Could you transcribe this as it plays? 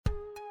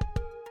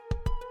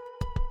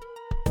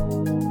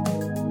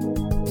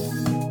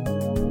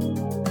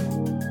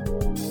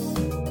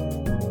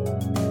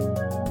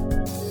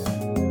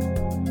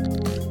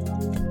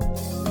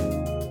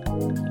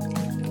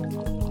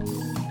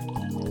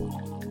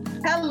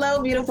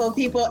Hello, beautiful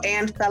people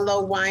and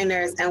fellow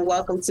winers, and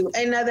welcome to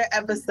another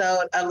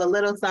episode of A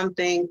Little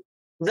Something,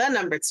 the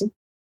number 2,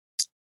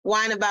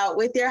 Wine About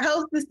with your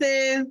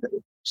hostesses,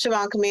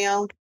 Siobhan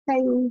Camille.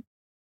 Hey.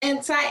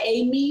 And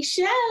Amy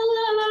Michelle.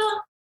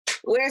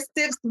 Where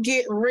sips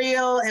get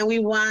real and we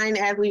wine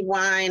as we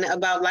wine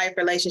about life,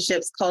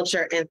 relationships,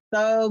 culture, and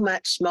so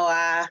much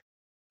more.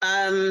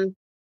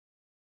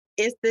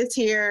 It's this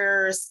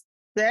here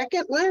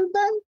second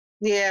Wednesday?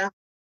 Yeah.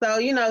 So,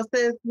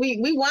 sis, we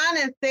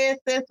whining, sis,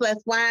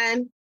 let's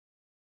wine.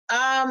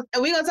 And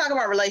we're going to talk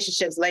about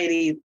relationships,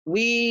 ladies.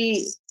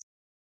 We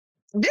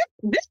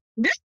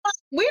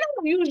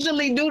don't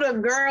usually do the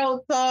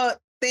girl talk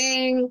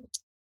thing.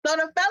 So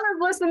the fellas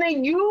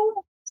listening, you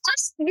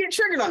get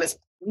triggered on this.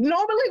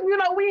 Normally,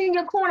 we in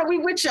your corner, we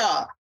with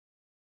y'all.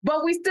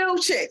 But we still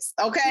chicks,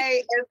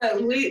 okay?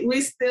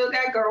 We still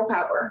got girl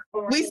power.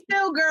 We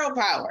still girl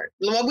power.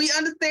 We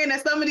understand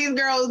that some of these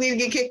girls need to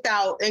get kicked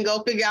out and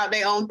go figure out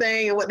their own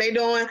thing and what they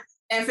doing.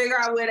 And figure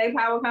out where their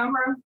power come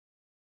from.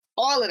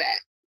 All of that.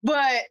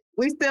 But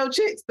we still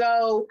chicks.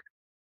 So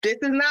this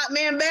is not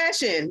man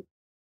bashing.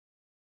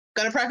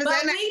 Gonna preface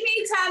that now. But we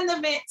need time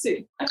to vent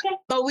too. Okay.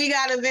 But we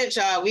gotta vent,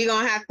 y'all. We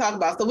gonna have to talk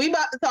about. So we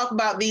about to talk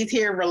about these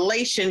here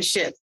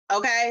relationships,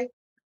 okay?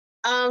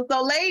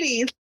 So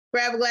ladies,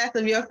 grab a glass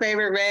of your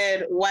favorite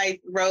red, white,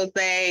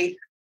 rosé.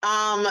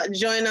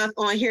 Join us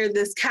on Here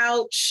This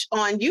Couch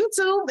on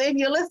YouTube. If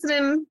you're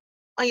listening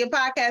on your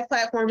podcast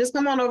platform, just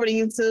come on over to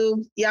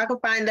YouTube. Y'all can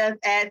find us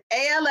at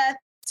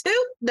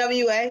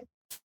ALS2WA,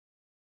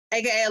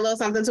 aka A Little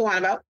Something to Wine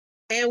About.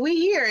 And we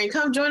here, and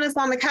come join us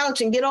on the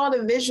couch and get all the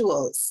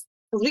visuals.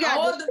 We got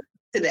all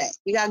today.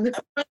 We got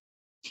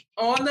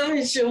all the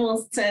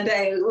visuals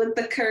today with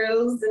the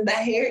curls and the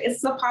hair.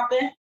 It's so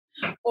popping.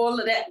 All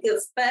of that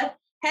good stuff.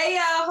 Hey,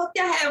 y'all. Hope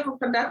y'all have a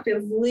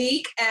productive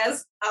week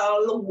as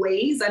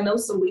always. I know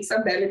some weeks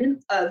are better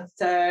than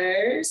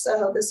others. So I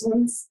hope this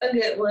one's a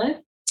good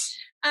one.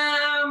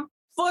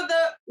 For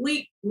the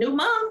week, new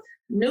month,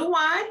 new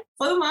wine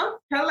for the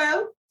month.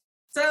 Hello.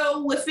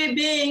 So with it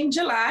being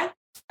July,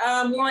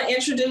 we want to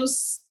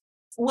introduce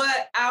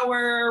what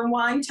our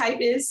wine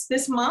type is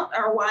this month,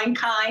 our wine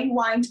kind,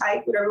 wine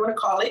type, whatever you want to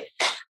call it.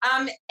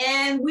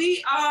 And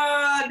we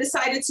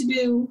decided to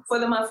do for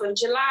the month of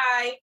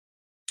July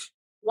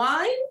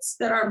wines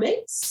that are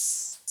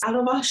based out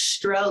of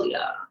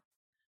Australia,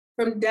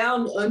 from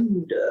down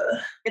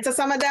under. It's a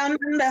summer down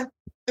under.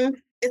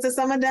 It's a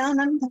summer down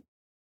under.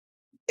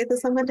 It's a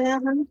summer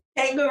down under.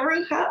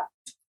 Kangaroo hop.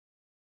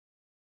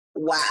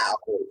 Wow.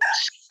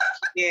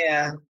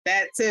 Yeah,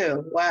 that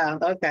too. Wow.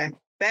 Okay.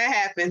 That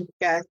happened,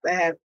 guys. That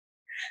happened.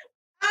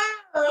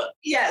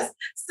 Yes.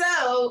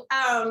 So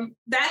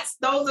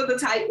those are the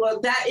type.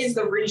 Well, that is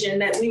the region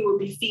that we will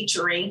be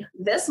featuring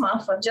this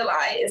month of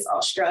July is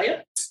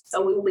Australia.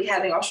 So we will be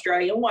having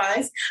Australian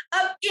wines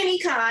of any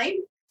kind.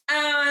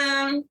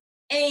 And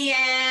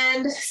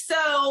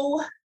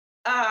so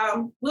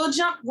we'll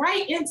jump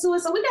right into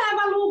it. So we can have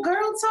our little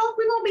girl talk.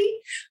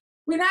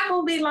 We're not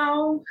gonna be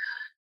long.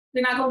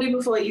 We're not going to be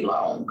before you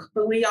long,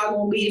 but we are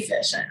going to be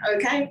efficient,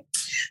 okay?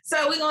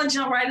 So we're going to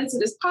jump right into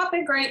this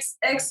popping grapes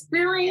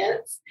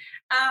experience.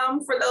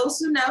 For those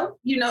who know,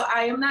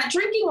 I am not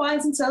drinking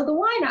wines until the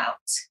wine out.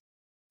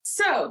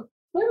 So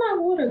where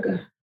my water go?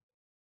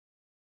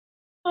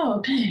 Oh,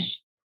 dang.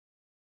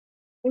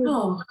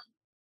 Oh,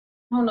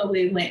 I don't know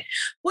where it went.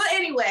 Well,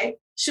 anyway,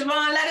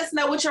 Siobhan, let us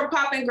know what your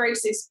popping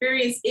grapes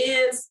experience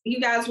is. You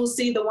guys will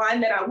see the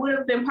wine that I would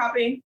have been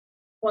popping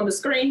on the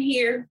screen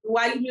here.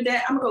 While you do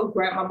that, I'm gonna go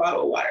grab my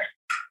bottle of water.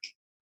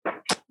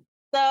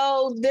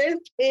 So this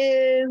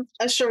is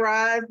a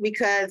Shiraz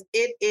because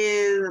it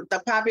is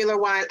the popular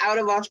wine out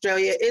of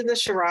Australia. Is a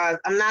Shiraz.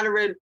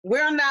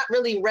 We're not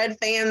really red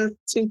fans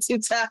too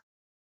tough,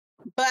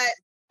 but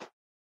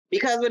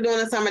because we're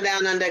doing a summer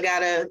down under,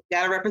 gotta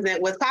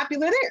represent what's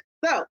popular there.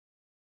 So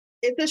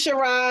it's a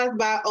Shiraz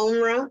by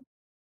Omra,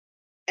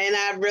 and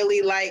I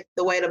really like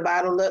the way the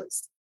bottle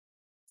looks.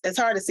 It's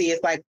hard to see.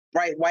 It's like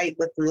bright white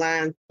with some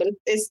lines, but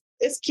it's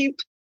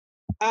cute.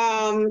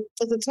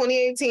 It's a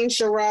 2018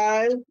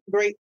 Shiraz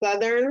Great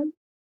Southern,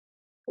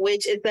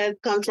 which it says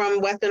comes from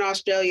Western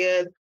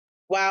Australia's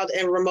wild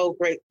and remote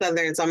Great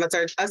Southern. So I'm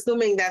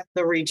assuming that's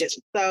the region.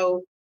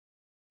 So,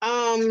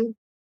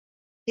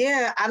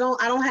 yeah, I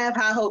don't have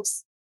high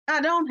hopes. I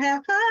don't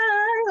have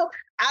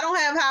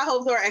high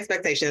hopes or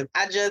expectations.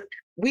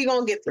 We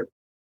gonna get through.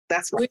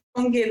 That's right.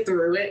 We're going to get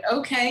through it.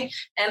 Okay.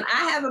 And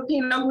I have a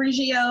Pinot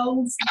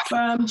Grigio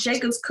from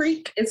Jacobs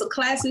Creek. It's a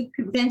classic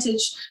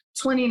vintage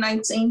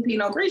 2019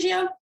 Pinot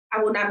Grigio.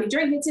 I will not be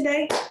drinking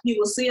today. You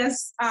will see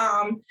us.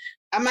 I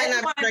might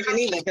not be drinking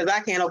either because I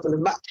can't open the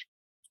bottle.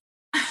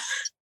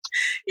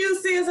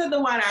 You'll see us at the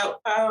wine out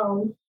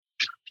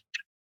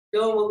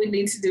doing what we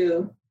need to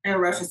do in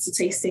reference to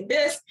tasting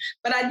this.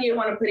 But I did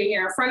want to put it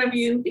here in front of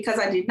you because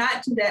I did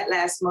not do that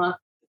last month.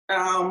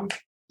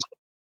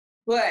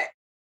 But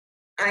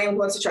I am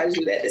going to try to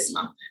do that this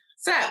month.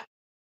 So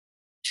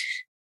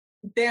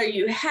there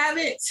you have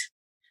it.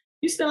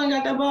 You still ain't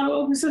got that bottle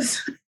open?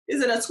 Is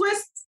it a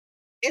twist?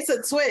 It's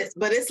a twist,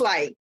 but it's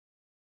like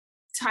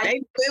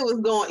It was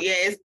going, yeah,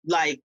 it's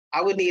like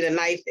I would need a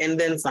knife and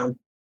then some.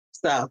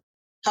 So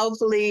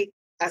hopefully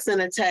I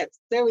sent a text.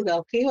 There we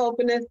go. Can you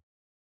open this?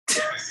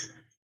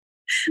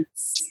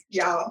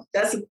 Y'all,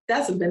 that's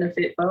a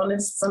benefit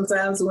bonus.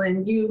 Sometimes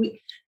when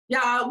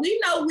y'all, we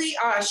know we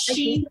are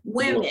she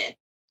women.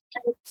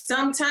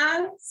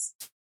 Sometimes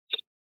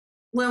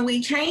when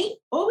we can't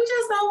or we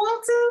just don't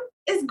want to,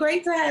 it's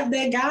great to have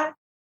that guy.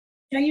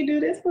 Can you do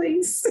this,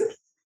 please?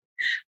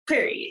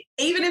 Period.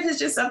 Even if it's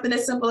just something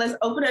as simple as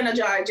opening a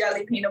jar of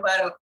jelly peanut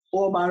butter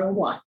or a bottle of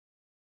wine.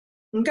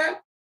 Okay?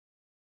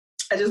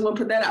 I just want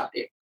to put that out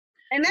there.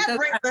 And that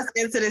brings us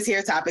into this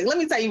here topic. Let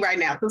me tell you right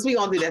now, since we're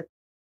going to do this.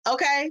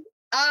 Okay?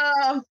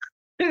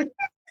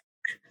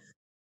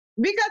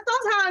 Because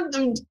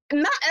sometimes,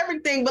 not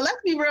everything, but let's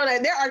be real,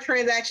 that there are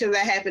transactions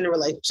that happen in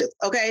relationships.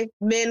 Okay?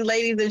 Men,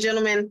 ladies, and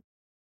gentlemen.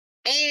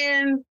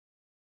 And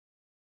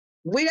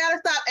we got to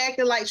stop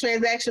acting like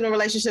transactional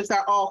relationships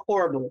are all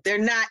horrible. They're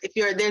not if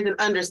there's an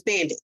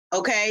understanding,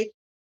 okay?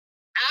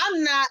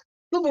 I'm not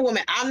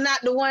Superwoman. I'm not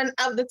the one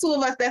of the two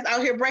of us that's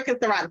out here breaking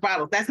Ciroc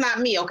bottles. That's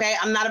not me, okay?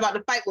 I'm not about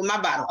to fight with my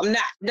bottle. I'm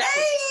not.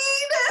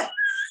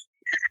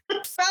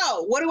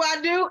 So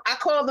what do? I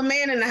call the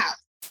man in the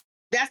house.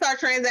 That's our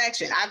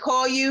transaction. I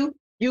call you,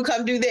 you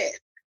come do this.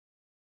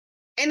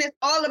 And it's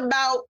all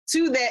about,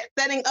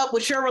 setting up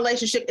what your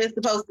relationship is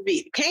supposed to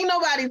be. Can't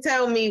nobody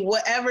tell me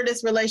whatever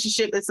this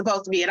relationship is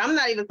supposed to be. And I'm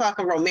not even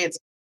talking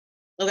romantic,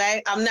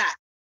 okay? I'm not.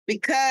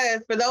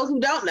 Because for those who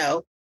don't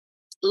know,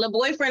 the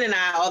boyfriend and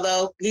I,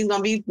 although he's going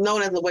to be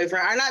known as the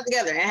boyfriend, are not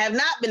together and have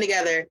not been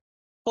together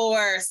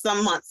for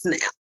some months now.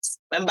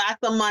 And by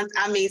some months,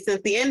 I mean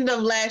since the end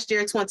of last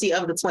year, 20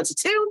 of the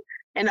 22.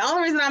 And the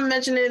only reason I'm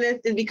mentioning this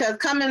is because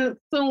coming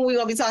soon, we're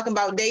going to be talking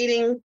about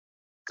dating,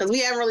 because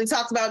we haven't really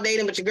talked about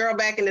dating, but your girl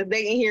back in this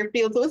dating here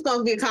field. So it's going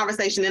to be a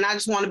conversation. And I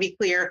just want to be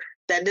clear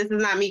that this is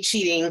not me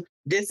cheating.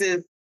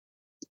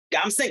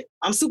 I'm single.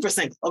 I'm super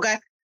single. Okay.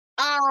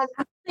 I'm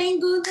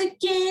single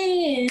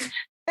again.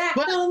 Back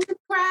on the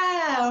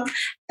crowd.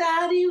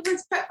 Thought he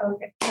was.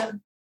 Okay.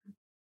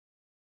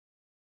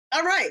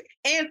 All right.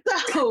 And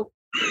so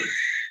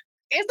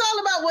it's all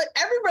about what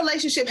every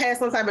relationship has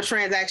some type of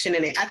transaction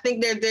in it. I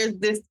think there's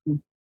this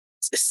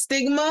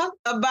stigma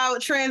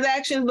about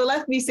transactions, but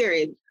let's be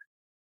serious.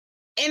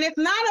 And it's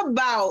not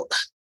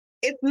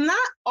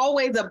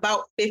always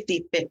about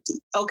 50-50,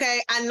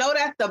 okay? I know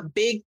that's the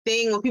big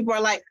thing when people are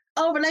like,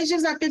 oh,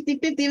 relationships are 50-50.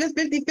 If it's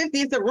 50-50,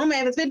 it's a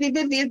roommate. If it's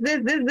 50-50, it's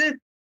this.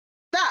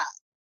 Stop,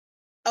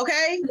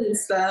 okay?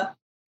 Stop.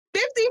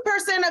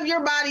 50% of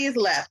your body is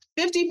left.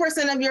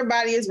 50% of your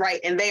body is right,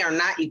 and they are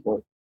not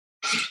equal.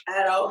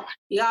 At all.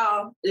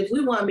 Y'all, if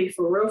we want to be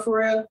for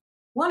real,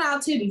 one of our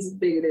titties is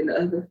bigger than the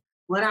other.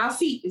 One of our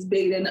feet is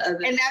bigger than the other.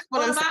 And that's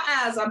what one of our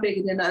eyes are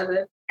bigger than the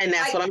other. And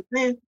that's what I'm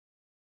saying.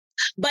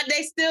 But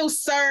they still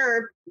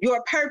serve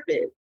your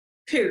purpose.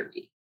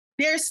 Period.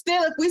 There's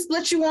still, if we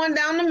split you on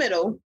down the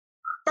middle,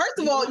 first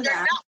of all, you're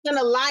not going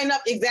to line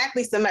up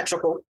exactly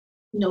symmetrical.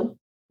 No.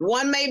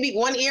 One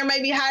ear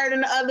may be higher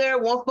than the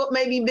other. One foot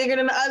may be bigger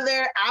than the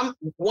other.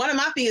 One of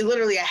my feet is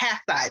literally a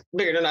half size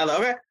bigger than the other.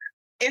 Okay?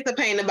 It's a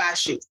pain to buy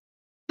shoes.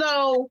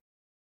 So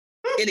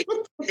it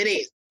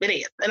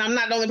is. And I'm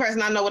not the only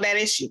person I know with that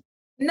issue.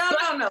 No.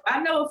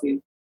 I know a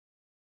few.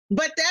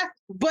 But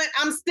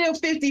I'm still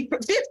 50-50.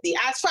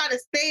 I try to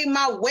stay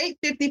my weight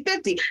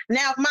 50-50.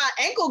 Now, if my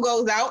ankle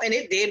goes out, and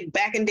it did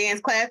back in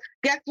dance class,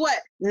 guess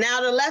what?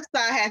 Now the left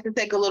side has to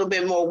take a little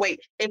bit more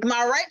weight. If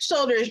my right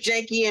shoulder is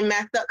janky and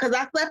messed up because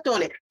I slept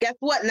on it, guess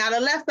what? Now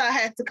the left side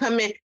has to come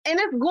in, and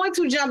it's going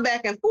to jump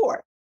back and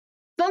forth.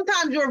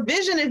 Sometimes your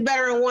vision is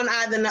better in one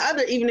eye than the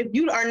other, even if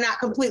you are not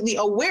completely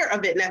aware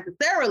of it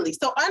necessarily.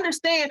 So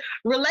understand,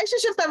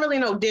 relationships are really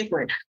no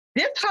different.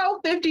 This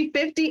whole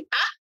 50-50,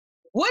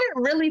 what it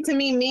really to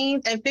me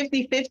means, and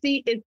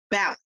 50-50 is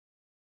balance.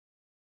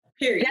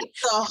 Period.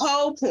 That's the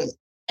whole point.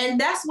 And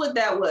that's what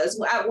that was.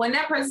 When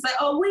that person said,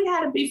 oh, we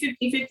had to be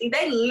 50-50,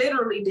 they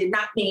literally did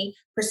not mean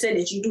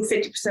percentage. You do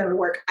 50% of the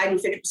work, I do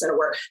 50% of the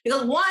work.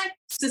 Because one,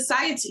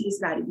 society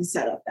is not even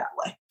set up that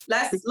way.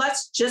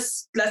 Let's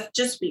just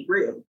be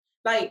real.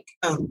 Like,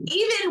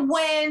 even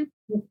when,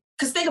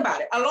 because think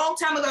about it, a long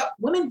time ago,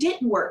 women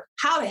didn't work.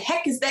 How the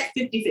heck is that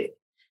 50-50?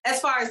 As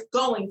far as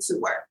going to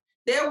work.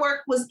 Their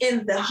work was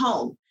in the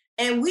home.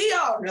 And we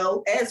all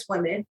know as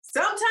women,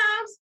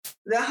 sometimes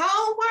the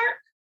homework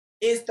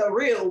is the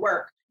real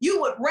work. You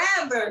would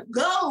rather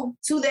go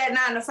to that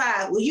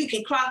 9-to-5 where you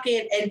can clock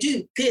in and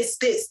do this,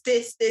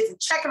 and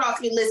check it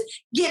off your list,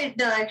 get it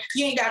done.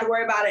 You ain't got to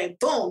worry about it.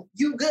 Boom,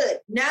 you good.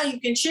 Now you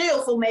can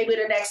chill for maybe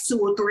the next 2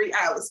 or 3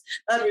 hours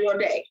of your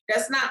day.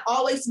 That's not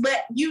always,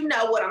 but you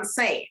know what I'm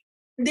saying.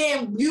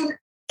 Then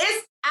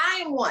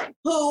I'm one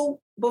who,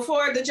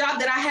 before the job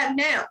that I have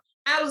now,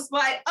 I was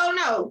like, oh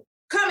no,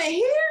 coming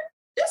here,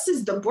 this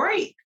is the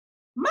break.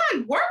 My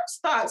work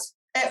starts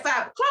at 5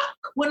 o'clock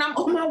when I'm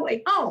on my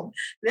way home.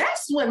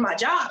 That's when my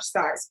job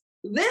starts.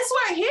 This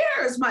right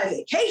here is my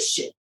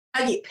vacation.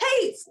 I get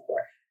paid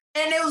for.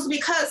 And it was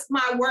because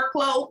my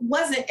workload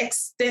wasn't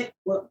extensive,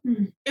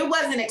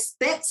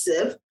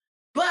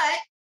 but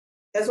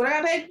That's what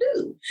I got paid to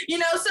do. You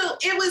know, so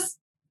it was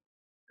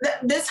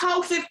this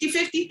whole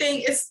 50-50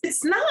 thing.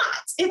 It's not.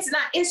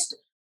 It's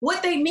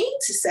what they mean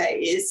to say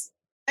is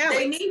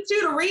they need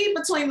you to read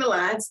between the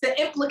lines. The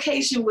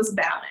implication was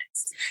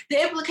balanced.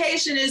 The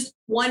implication is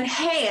one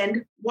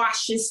hand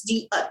washes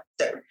the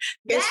other.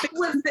 That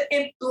was the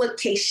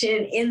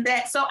implication in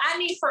that. So I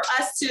need for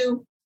us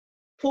to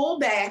pull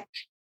back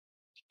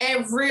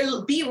and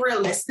be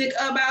realistic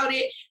about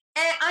it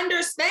and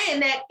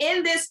understand that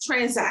in this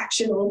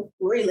transactional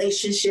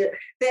relationship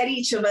that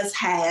each of us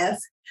have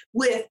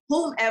with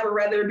whomever,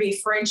 whether it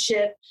be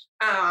friendship,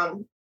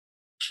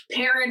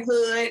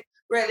 parenthood,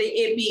 whether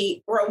it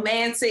be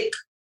romantic,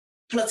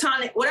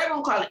 platonic, whatever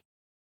we call it,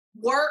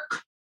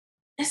 work,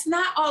 it's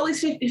not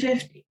always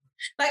 50-50.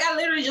 Like I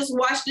literally just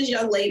watched this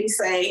young lady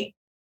say,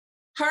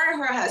 her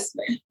and her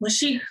husband,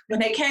 when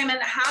they came in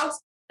the house,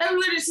 they would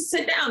literally just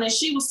sit down and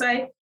she would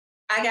say,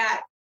 I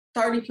got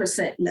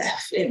 30%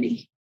 left in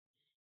me.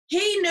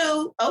 He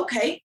knew,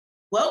 okay,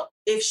 well,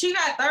 if she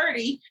got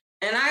 30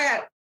 and I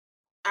got,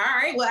 all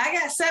right, well, I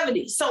got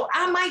 70. So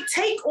I might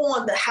take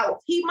on the house.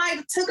 He might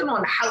have taken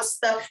on the house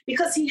stuff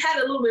because he had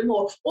a little bit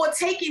more, or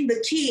taking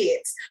the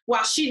kids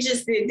while she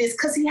just did this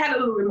because he had a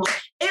little bit more.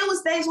 It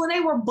was days when they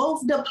were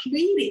both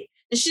depleted.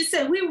 And she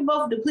said, we were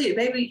both depleted.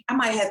 Baby, I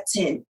might have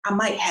 10. I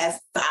might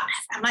have 5.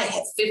 I might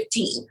have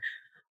 15.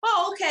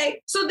 Oh,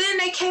 okay. So then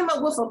they came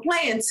up with a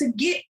plan to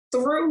get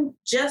through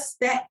just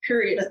that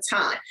period of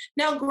time.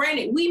 Now,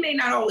 granted, we may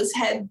not always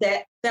have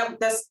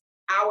that's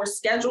our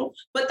schedule,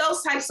 but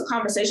those types of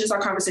conversations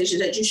are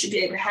conversations that you should be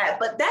able to have.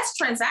 But that's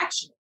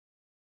transactional.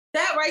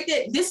 That right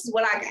there, this is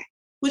what I got.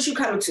 What you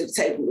coming to the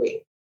table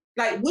with?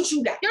 Like, what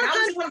you got? Your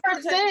 100%.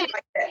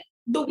 Like that.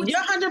 Your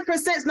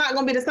 100% is not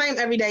going to be the same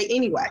every day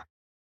anyway.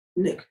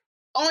 Nick.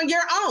 On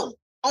your own.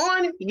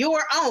 On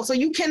your own. So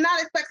you cannot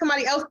expect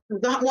somebody else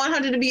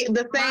 100 to be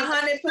the same.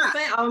 100%.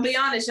 I'm gonna be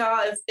honest, y'all.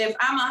 If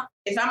I'm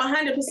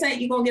 100%,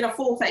 you're gonna get a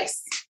full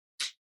face.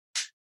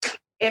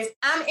 If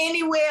I'm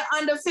anywhere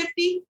under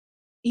 50,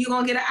 you're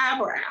gonna get an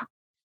eyebrow.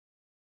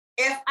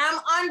 If I'm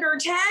under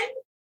 10,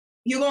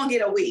 you're gonna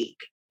get a wig.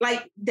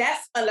 Like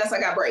that's unless I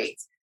got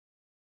braids.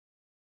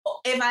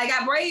 If I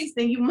got braids,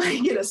 then you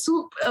might get a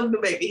swoop of the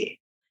baby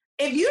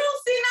head. If you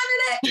don't see none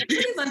of that,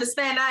 please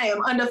understand I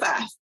am under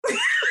 5.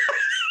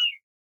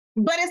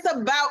 But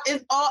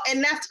it's all,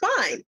 and that's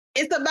fine.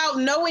 It's about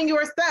knowing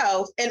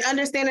yourself and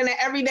understanding that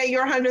every day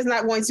your 100 is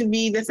not going to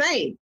be the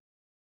same.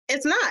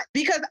 It's not,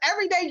 because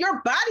every day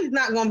your body's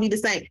not going to be the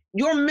same.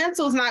 Your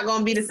mental's not going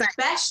to be the same.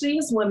 Especially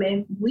as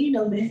women, we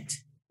know that.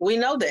 We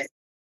know that.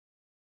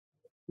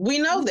 We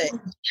know that.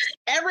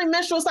 Every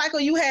menstrual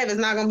cycle you have is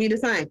not going to be the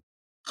same.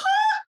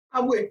 I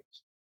wish.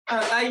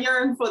 I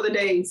yearn for the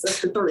days of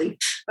the 3.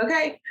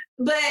 Okay.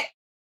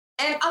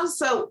 And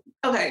also,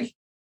 okay.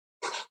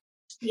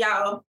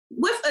 Y'all,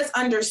 with us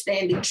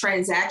understanding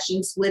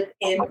transactions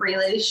within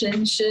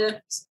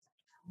relationships,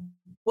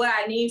 what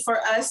I need for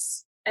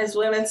us as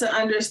women to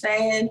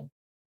understand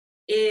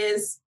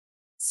is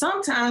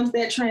sometimes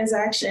that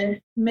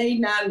transaction may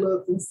not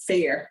look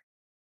fair.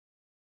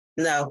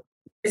 No.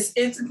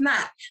 It's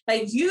not.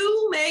 Like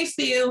you may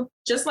feel,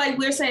 just like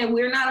we're saying,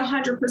 we're not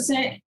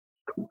 100%.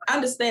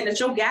 Understand that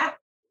your gap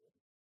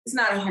is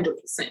not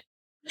 100%.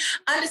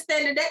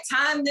 Understand that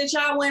time that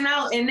y'all went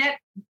out and that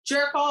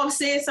jerk off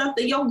said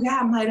something, your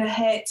guy might have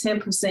had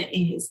 10%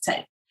 in his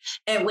tank.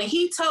 And when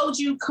he told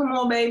you, come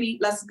on, baby,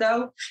 let's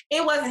go,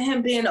 it wasn't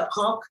him being a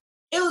punk.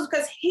 It was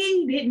because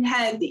he didn't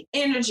have the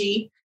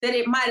energy that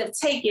it might have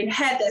taken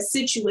had that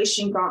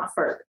situation gone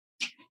further.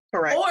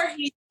 Correct. Or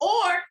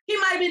he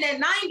might have been at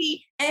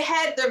 90 and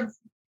had the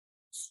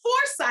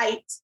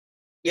foresight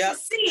to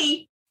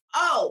see,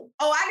 oh,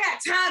 I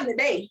got time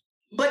today,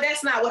 but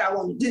that's not what I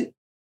want to do.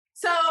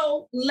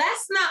 So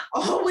let's not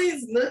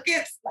always look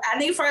at, I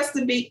need for us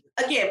to be,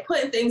 again,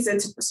 putting things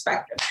into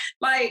perspective.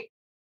 Like,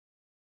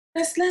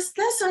 let's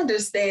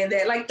understand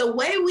that. Like the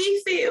way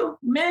we feel,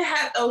 men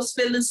have those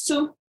feelings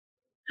too.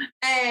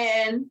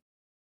 And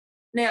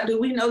now, do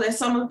we know that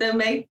some of them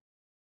may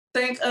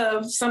think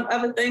of some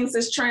other things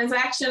as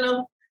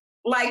transactional,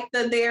 like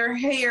their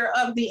hair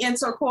of the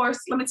intercourse?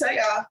 Let me tell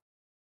y'all.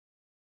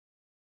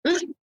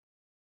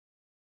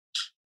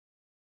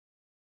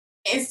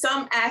 In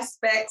some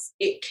aspects,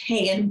 it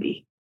can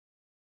be.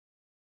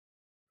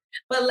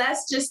 But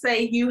let's just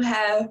say you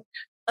have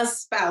a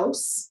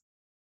spouse,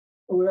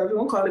 or whatever you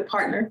want to call it,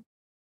 partner,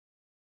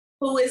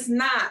 who is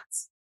not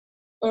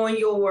on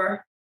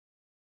your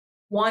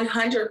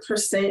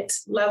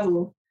 100%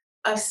 level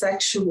of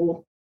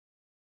sexual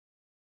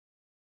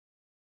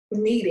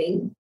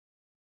meeting.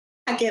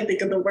 I can't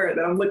think of the word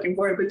that I'm looking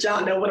for, but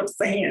y'all know what I'm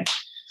saying.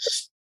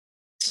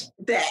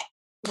 That,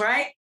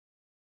 right?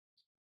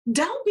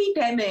 Don't beat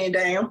that man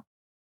down.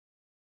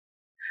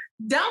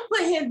 Don't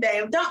put him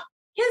down.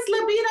 His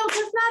libido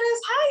is not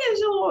as high as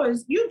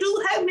yours. You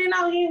do have men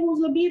out here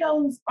whose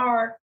libidos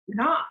are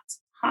not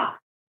high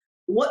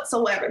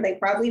whatsoever. They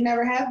probably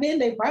never have been.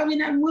 They probably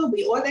never will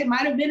be. Or they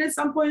might have been at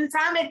some point in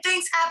time, and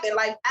things happen.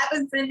 Life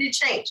happens and it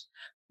changes.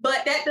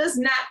 But that does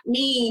not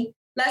mean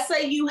let's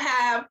say you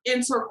have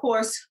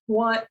intercourse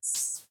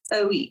once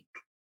a week.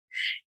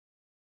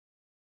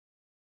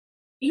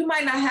 You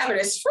might not have it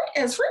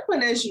as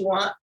frequent as you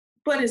want,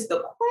 but is the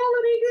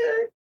quality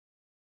good?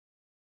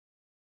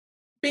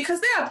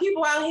 Because there are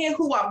people out here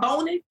who are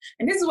boning,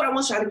 and this is what I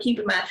want y'all to keep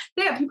in mind.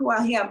 There are people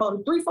out here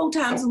boning 3-4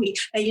 times a week.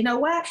 And you know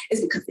why?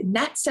 It's because they're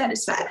not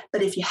satisfied.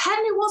 But if you're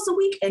having it once a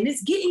week and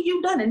it's getting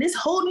you done and it's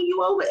holding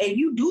you over and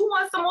you do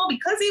want some more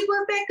because it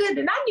was that good,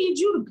 then I need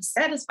you to be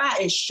satisfied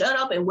and shut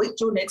up and wait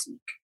till next week.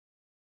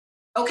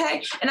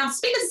 Okay? And I'm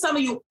speaking to some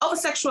of you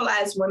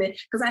over-sexualized women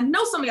because I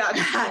know some of y'all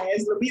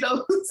guys,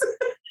 libidos,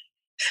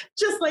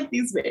 just like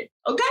these men.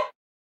 Okay?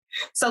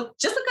 So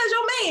just because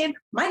your man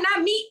might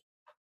not meet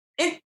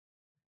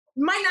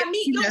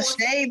yours.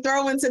 Shade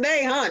throwing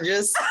today, huh?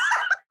 Just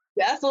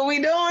that's what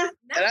we doing?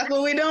 That's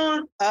what we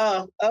doing?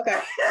 Oh, okay.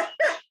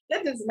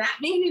 That does not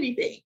mean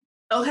anything.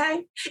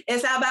 Okay?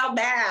 It's about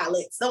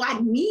balance. So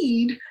I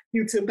need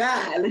you to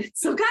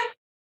balance. Okay?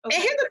 And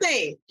here's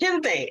the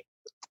thing.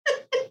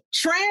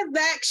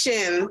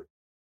 Transactions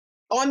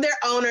on their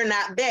own are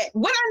not that.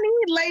 What I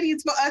need,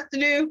 ladies, for us to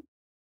do,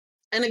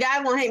 and the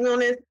guys won't hate me on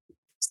this,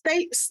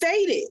 state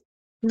it.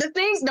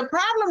 The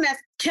problem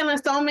that's killing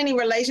so many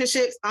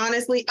relationships,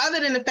 honestly, other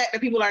than the fact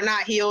that people are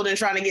not healed and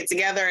trying to get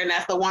together, and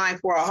that's the wine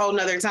for a whole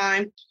nother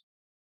time.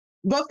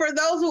 But for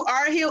those who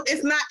are healed,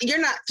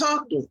 you're not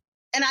talking.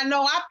 And I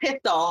know I pissed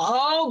a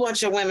whole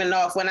bunch of women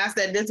off when I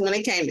said this when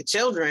it came to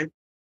children.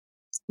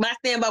 But I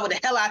stand by what the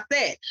hell I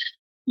said.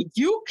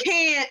 You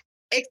can't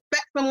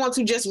expect someone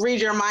to just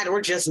read your mind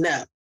or just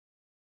know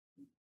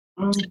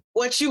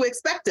what you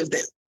expect of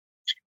them.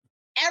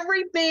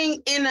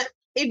 Everything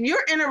if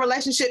you're in a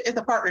relationship, it's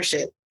a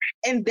partnership.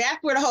 And that's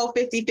where the whole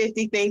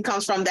 50-50 thing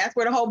comes from. That's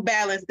where the whole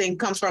balance thing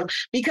comes from.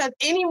 Because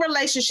any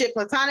relationship,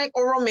 platonic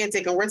or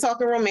romantic, and we're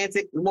talking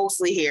romantic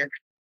mostly here,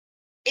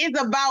 is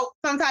about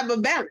some type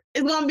of balance.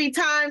 It's going to be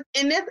times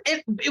in this,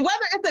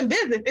 whether it's in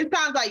business, it's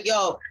times like,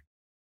 yo,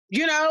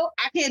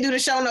 I can't do the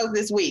show notes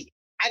this week.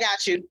 I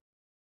got you.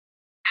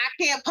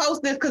 I can't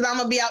post this because I'm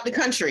going to be out the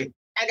country.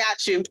 I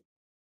got you.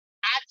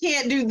 I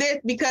can't do this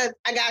because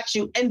I got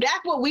you. And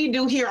that's what we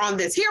do here on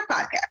this here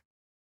podcast.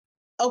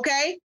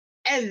 Okay?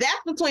 And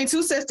that's between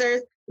two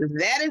sisters.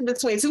 That is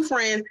between two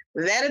friends.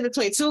 That is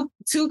between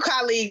two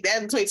colleagues. That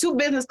is between two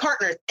business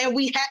partners. And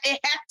it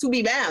has to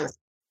be balanced.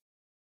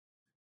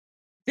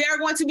 There are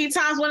going to be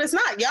times when it's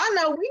not. Y'all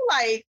know we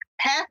like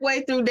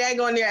halfway through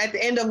daggone there at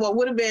the end of what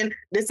would have been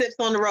the Sips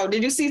on the Road.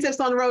 Did you see Sips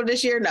on the Road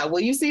this year? No.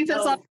 Will you see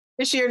Sips on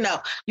this year?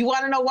 No. You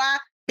want to know why?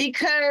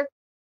 Because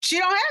she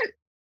don't have it.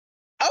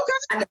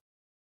 Okay.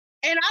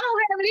 And I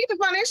don't have it either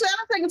financially.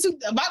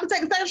 I'm about to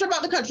take a second trip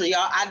out the country,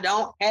 y'all. I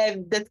don't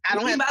have this.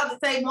 About to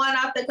take one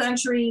out the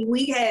country.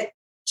 We had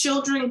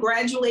children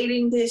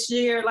graduating this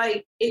year.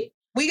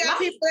 We got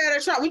people that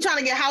are trying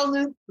to get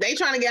houses. They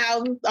trying to get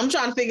houses. I'm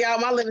trying to figure out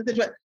my living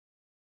situation.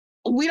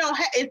 We don't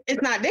have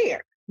it's not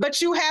there.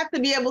 But you have to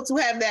be able to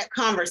have that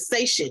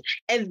conversation.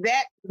 And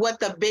that's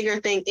what the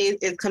bigger thing is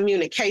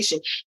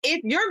communication.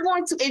 If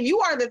you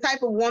are the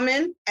type of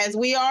woman, as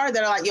we are,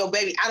 that are like, yo,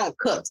 baby, I don't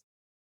cook.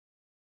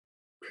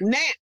 Now,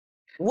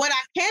 what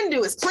I can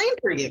do is clean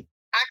for you.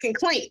 I can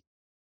clean.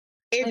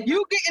 If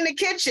you get in the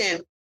kitchen,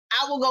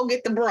 I will go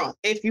get the broom,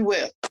 if you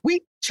will.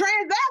 We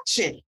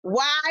transaction.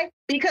 Why?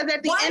 Because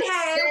at the end of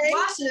the day,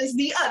 washes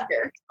the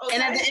other. Okay?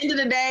 And at the end of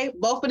the day,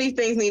 both of these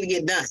things need to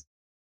get done.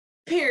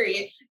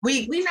 Period.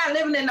 We not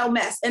living in no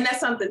mess. And that's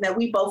something that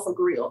we both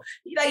agree on.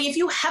 Like, if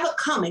you have a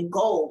common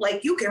goal,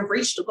 like, you can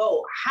reach the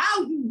goal.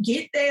 How you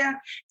get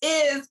there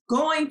is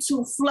going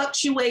to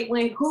fluctuate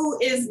when who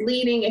is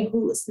leading and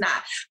who is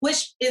not,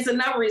 which is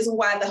another reason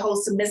why the whole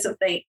submissive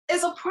thing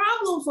is a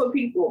problem for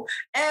people.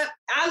 And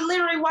I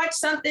literally watched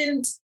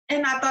something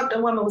and I thought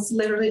the woman was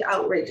literally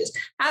outrageous.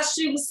 How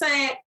she was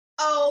saying,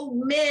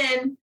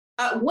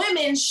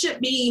 women should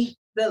be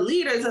the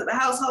leaders of the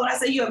household. I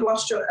said, you have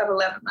lost your ever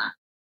loving mind.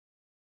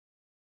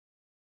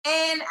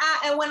 And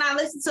when I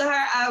listened to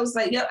her, I was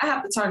like, I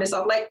have to turn this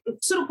off. Like, to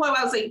the point where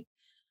I was like,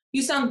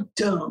 you sound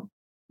dumb.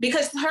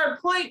 Because her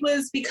point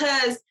was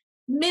because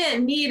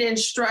men need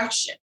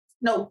instruction.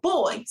 No,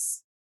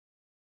 boys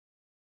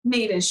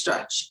need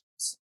instructions.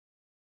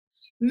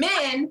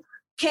 Men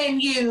can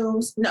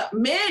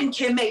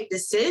make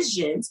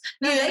decisions.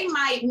 Now, they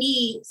might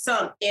need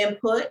some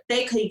input.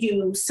 They could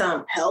use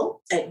some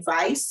help,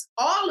 advice,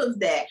 all of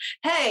that.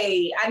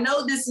 Hey, I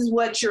know this is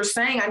what you're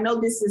saying. I know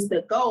this is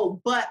the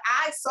goal, but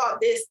I saw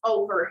this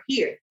over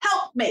here.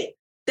 Help me.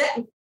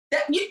 That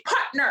you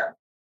partner.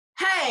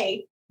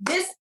 Hey,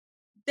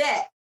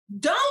 that.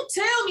 Don't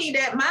tell me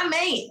that my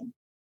man,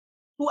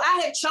 who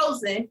I had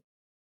chosen,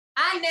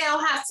 I now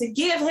have to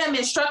give him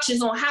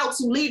instructions on how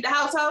to lead the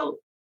household.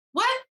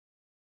 What?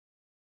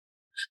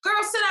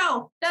 Girl, sit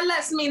down. That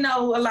lets me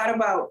know a lot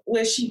about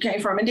where she came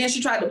from. And then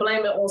she tried to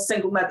blame it on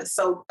single mothers.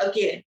 So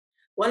again,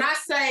 when I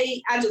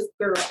say I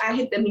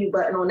hit the mute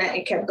button on that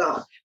and kept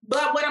going.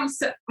 But what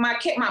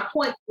my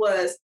point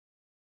was,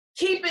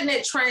 keeping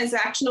it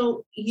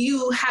transactional,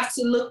 you have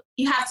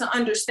to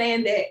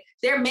understand that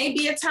there may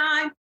be a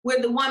time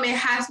where the woman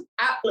has,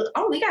 look,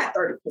 I only got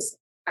 30%.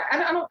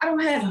 I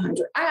don't have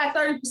 100. I got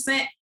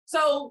 30%.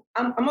 So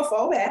I'm gonna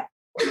fall back.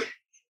 And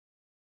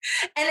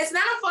it's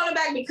not a falling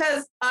back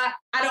because I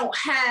don't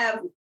have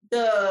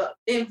the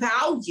in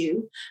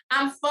value.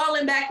 I'm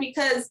falling back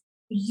because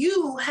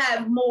you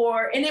have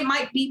more, and it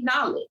might be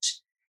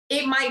knowledge,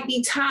 it might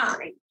be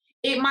time,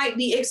 it might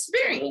be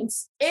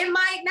experience, it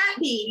might not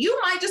be. You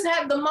might just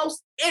have the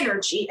most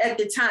energy at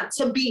the time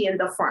to be in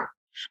the front.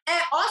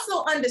 And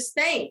also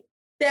understand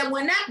that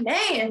when that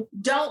man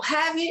don't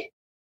have it,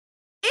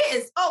 it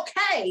is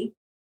okay.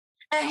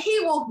 And he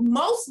will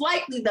most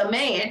likely, the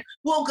man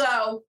will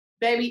go,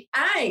 baby,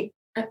 I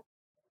ain't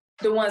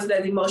the ones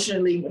that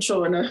emotionally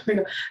mature enough.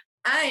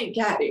 I ain't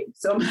got it.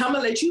 So I'm gonna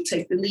let you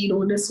take the lead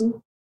on this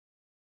one.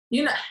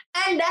 You know,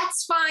 and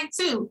that's fine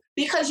too,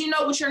 because you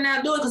know what you're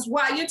now doing. Because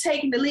while you're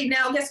taking the lead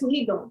now, guess what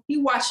he's doing? He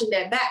watching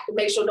that back to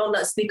make sure don't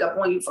nothing sneak up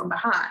on you from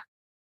behind.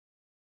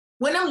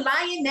 When them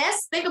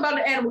lioness, think about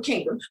the animal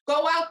kingdom,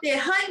 go out there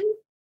hunting.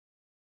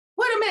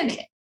 Wait a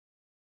minute.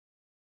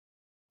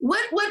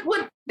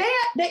 What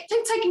they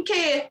taking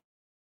care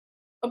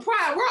of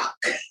Pride Rock.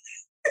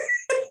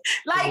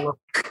 Like,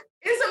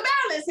 it's a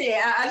balance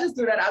here. I just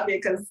threw that out there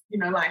because, you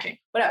know, Lion King,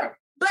 whatever.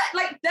 But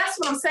like, that's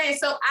what I'm saying.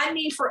 So I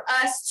need for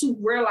us to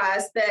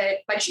realize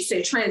that, like you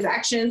said,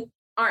 transactions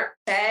aren't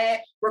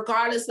bad,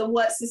 regardless of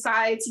what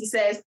society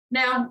says.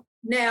 Now,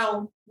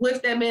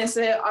 with that being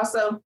said,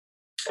 also,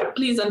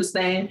 please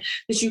understand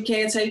that you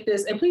can take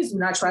this, and please do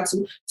not try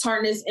to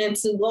turn this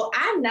into, well,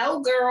 I know,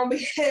 girl,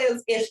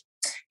 because if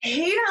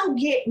he don't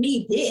get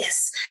me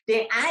this,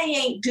 then I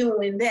ain't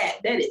doing that.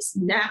 That is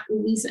not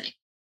what we saying.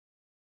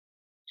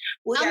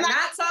 I'm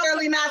not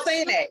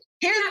saying that.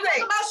 Here's the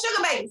thing. About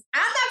sugar babies.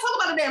 I'm not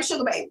talking about a damn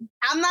sugar baby.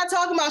 I'm not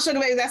talking about sugar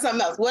babies. That's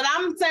something else. What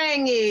I'm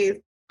saying is,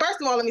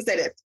 first of all, let me say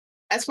this.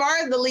 As far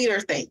as the leader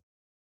thing,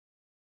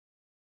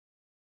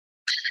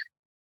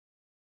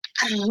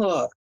 here's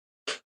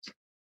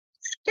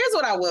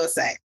what I will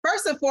say.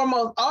 First and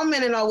foremost, all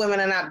men and all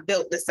women are not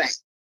built the same.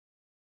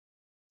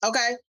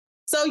 Okay?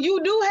 So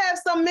you do have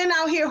some men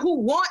out here who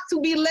want to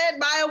be led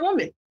by a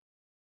woman.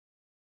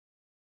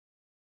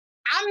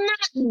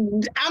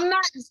 I'm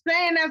not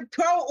saying that's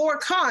pro or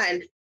con.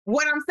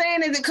 What I'm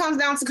saying is it comes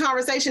down to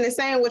conversation and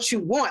saying what you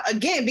want.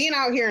 Again, being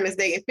out here in this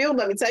dating field,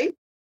 let me tell you,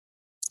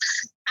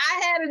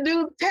 I had a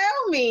dude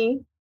tell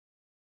me,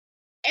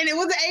 and it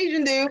was an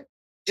Asian dude,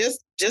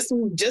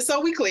 just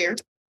so we clear.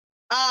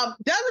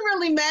 Doesn't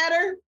really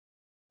matter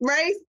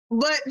race,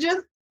 but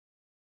just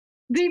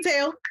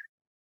detail.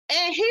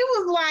 And he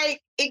was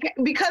like,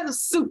 because of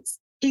Suits.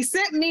 He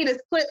sent me this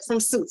clip from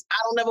Suits. I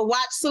don't ever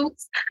watch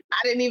Suits. I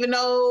didn't even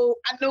know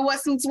I knew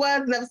what Suits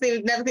was. Never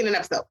seen an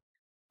episode.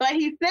 But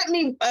he sent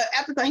me an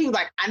episode. He was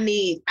like, I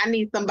need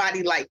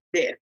somebody like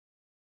this.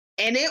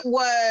 And it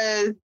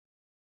was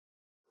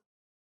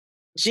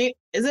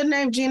is her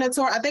name Gina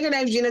Torres? I think her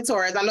name's Gina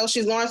Torres. I know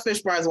she's Lawrence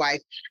Fishburne's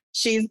wife.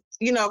 She's,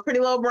 pretty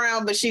little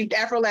brown, but she's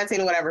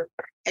Afro-Latina, whatever.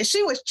 And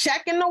she was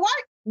checking the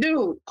white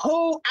dude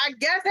who I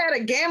guess had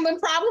a gambling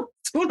problem,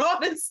 doing all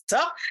this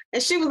stuff.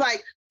 And she was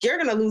like, you're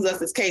going to lose us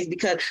this case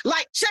because,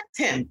 checked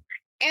him.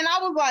 And I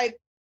was like,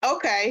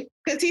 okay.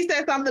 Because he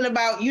said something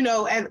about,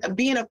 as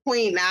being a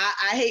queen. Now,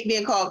 I hate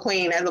being called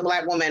queen as a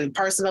Black woman.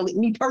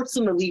 Me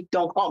personally,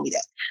 don't call me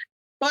that.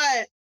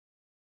 But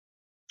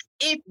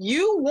if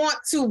you want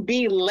to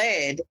be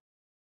led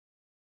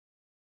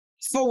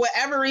for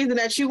whatever reason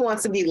that you want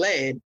to be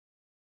led,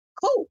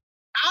 cool.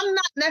 I'm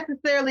not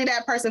necessarily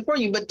that person for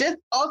you. But this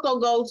also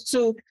goes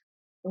to,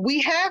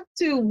 we have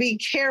to be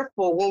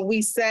careful when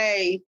we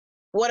say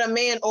what a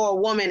man or a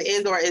woman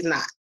is or is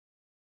not.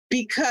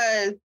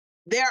 Because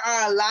there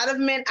are a lot of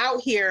men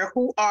out here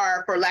who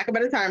are, for lack of a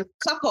better term,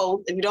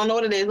 cuckolds. If you don't know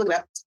what it is, look it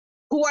up.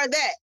 Who are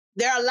that?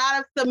 There are a lot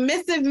of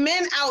submissive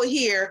men out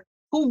here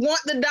who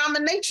want the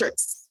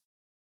dominatrix.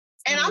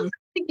 And I'm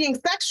speaking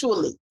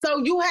sexually.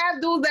 So you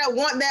have dudes that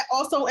want that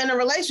also in a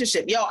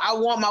relationship. Yo, I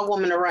want my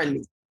woman to run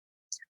me.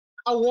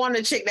 I want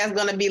a chick that's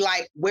going to be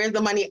like, where's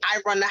the money? I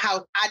run the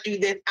house. I do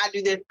this. I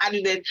do this. I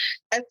do this.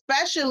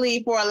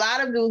 Especially for a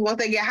lot of dudes once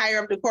they get higher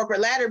up the corporate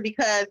ladder,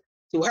 because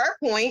to her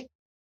point,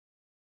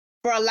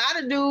 for a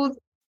lot of dudes,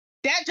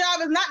 that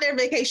job is not their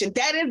vacation.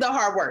 That is the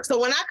hard work. So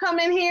when I come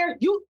in here,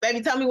 you,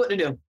 baby, tell me what to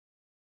do.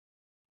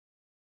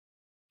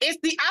 It's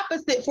the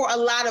opposite for a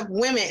lot of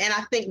women. And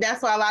I think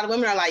that's why a lot of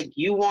women are like,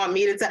 you want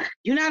me to tell,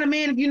 you're not a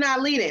man if you're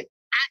not leading.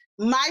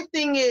 My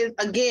thing is,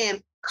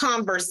 again,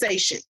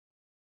 conversation.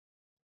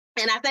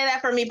 And I say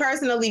that for me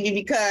personally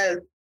because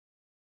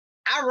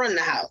I run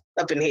the house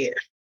up in here.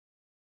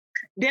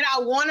 Did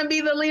I want to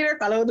be the leader?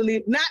 Follow the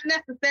leader? Not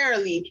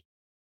necessarily.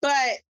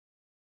 But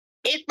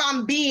if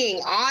I'm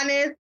being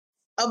honest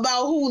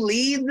about who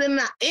leads in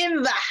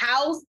the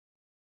house,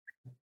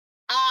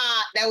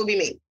 that would be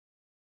me.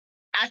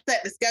 I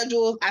set the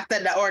schedule. I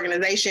set the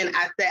organization.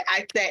 I set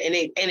and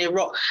it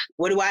wrote,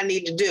 what do I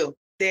need to do?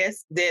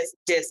 This, and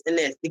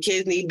this. The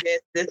kids need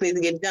this. This needs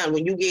to get done.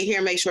 When you get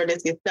here, make sure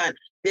this gets done.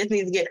 This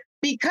needs to get,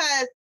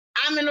 because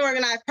I'm an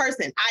organized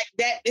person.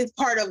 That is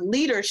part of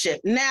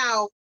leadership.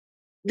 Now,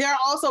 there are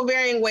also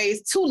varying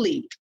ways to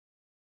lead.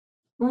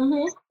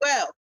 Mm-hmm.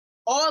 Well,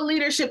 all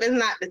leadership is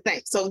not the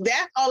same. So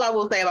that's all I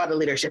will say about the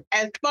leadership.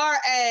 As far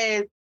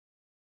as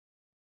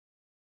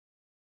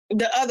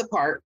the other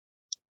part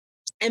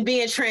and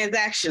being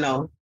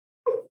transactional,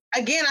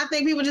 again, I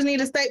think people just need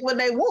to state what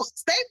they want.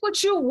 State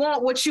what you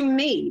want, what you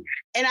need.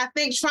 And I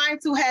think trying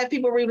to have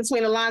people read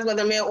between the lines,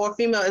 whether male or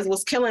female, is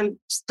what's killing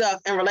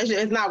stuff in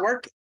relationships. It's not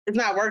working. It's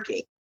not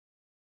working.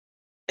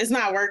 It's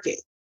not working.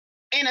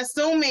 And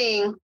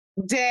assuming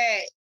that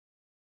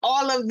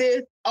all of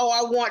this,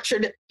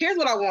 here's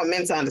what I want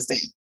men to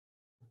understand.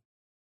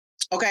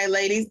 Okay,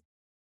 ladies.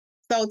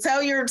 So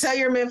tell your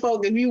men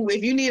folk, if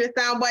you need a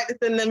soundbite to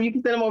send them, you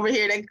can send them over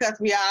here. They can cuss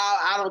me out.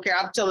 I don't care.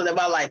 I'm chilling in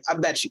my life. I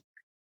bet you.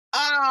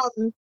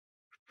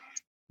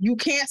 You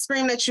can't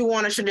scream that you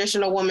want a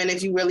traditional woman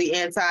if you really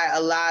anti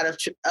a lot of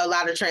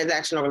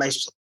transactional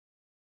relationships.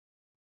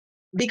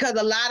 Because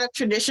a lot of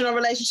traditional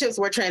relationships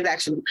were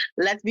transactional.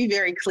 Let's be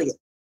very clear.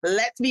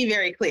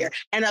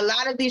 And a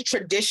lot of these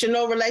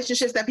traditional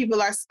relationships that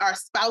people are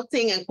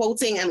spouting and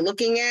quoting and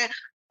looking at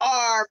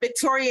are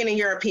Victorian and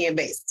European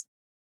based.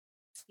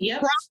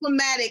 Yep.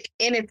 Problematic,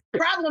 and it's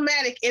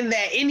problematic in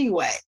that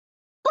anyway.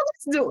 But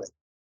let's do it.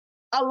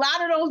 A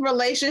lot of those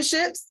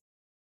relationships,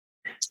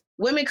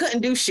 women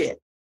couldn't do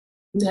shit.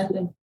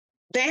 Nothing.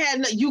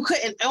 You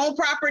couldn't own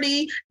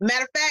property.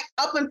 Matter of fact,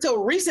 up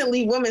until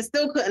recently, women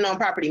still couldn't own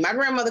property. My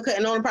grandmother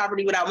couldn't own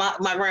property without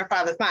my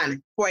grandfather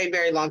signing for a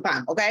very long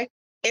time. Okay.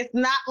 It's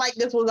not like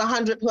this was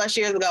 100+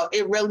 years ago.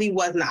 It really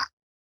was not.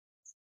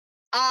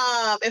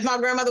 If my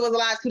grandmother was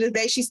alive to this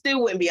day, she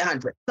still wouldn't be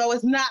 100. So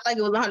it's not like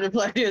it was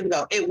 100+ years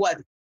ago. It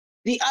wasn't.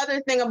 The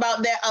other thing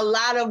about that, a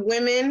lot of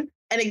women,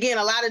 and again,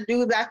 a lot of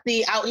dudes I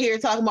see out here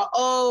talking about,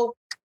 oh,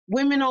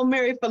 women don't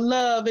marry for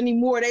love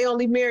anymore. They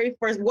only marry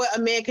for what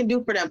a man can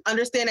do for them.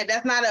 Understand that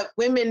that's not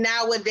women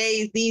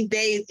nowadays, these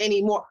days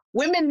anymore.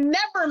 Women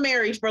never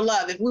marry for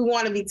love, if we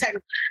want to be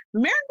technical.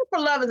 Marrying for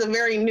love is a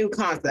very new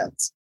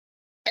concept.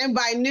 And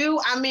by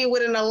new, I mean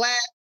within the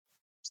last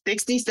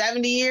 60,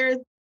 70 years,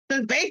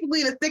 since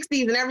basically the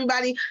 60s and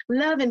everybody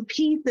love and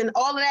peace and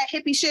all of that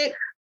hippie shit,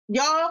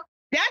 y'all,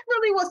 that's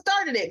really what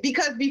started it.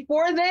 Because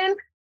before then,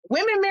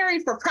 women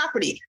married for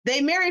property.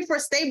 They married for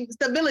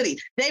stability.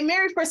 They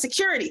married for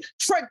security.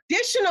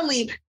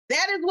 Traditionally,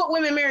 that is what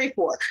women marry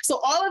for. So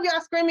all of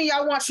y'all screaming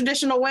y'all want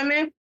traditional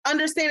women,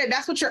 understand that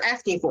that's what you're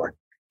asking for.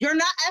 You're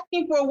not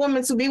asking for a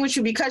woman to be with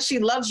you because she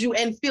loves you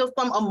and feels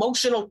some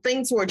emotional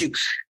thing towards you.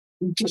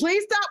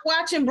 Please stop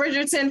watching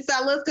Bridgerton,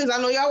 fellas, because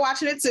I know y'all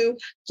watching it too.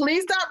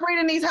 Please stop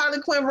reading these Harley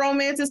Quinn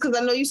romances, because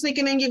I know you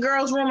sneaking in your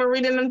girl's room and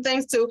reading them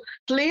things too.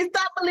 Please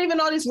stop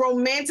believing all these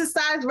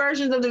romanticized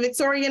versions of the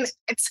Victorian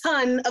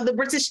ton, of the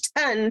British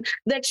ton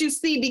that you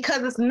see,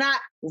 because it's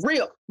not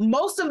real.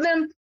 Most of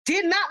them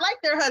did not like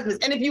their husbands.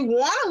 And if you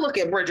want to look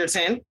at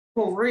Bridgerton,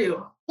 for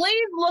real,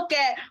 please look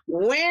at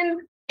when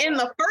in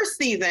the first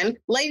season,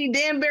 Lady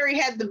Danbury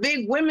had the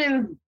big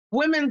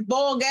women's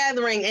ball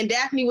gathering, and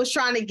Daphne was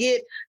trying to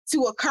get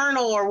to a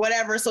colonel or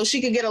whatever so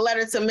she could get a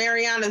letter to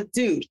Mariana's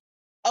dude,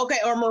 okay,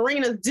 or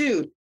Marina's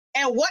dude.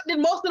 And what did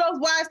most of those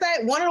wives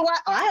say? One of the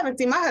wives, I haven't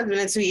seen my husband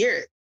in 2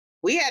 years.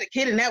 We had a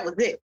kid and that was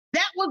it.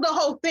 That was the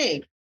whole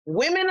thing.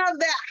 Women of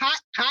that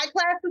high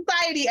class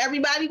society,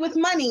 everybody with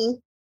money,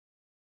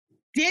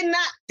 they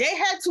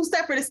had two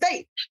separate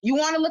estates. You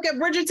want to look at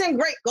Bridgerton?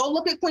 Great. Go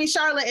look at Queen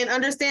Charlotte and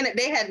understand that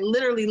they had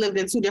literally lived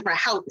in two different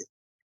houses.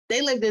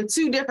 They lived in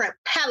two different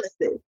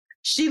palaces.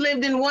 She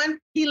lived in one,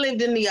 he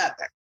lived in the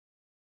other.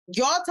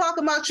 Y'all talk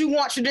about you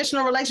want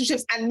traditional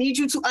relationships. I need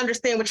you to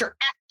understand what you're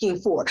asking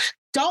for.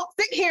 Don't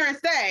sit here and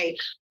say,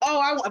 oh,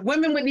 I want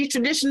women with these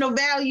traditional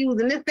values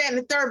and this, that, and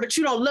the third, but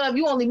you don't love,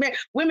 you only marry.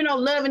 Women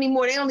don't love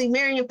anymore. They only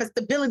marrying for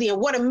stability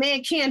and what a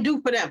man can do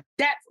for them.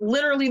 That's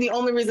literally the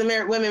only reason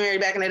women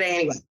married back in the day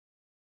anyway.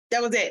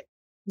 That was it.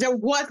 There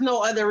was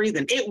no other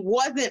reason. It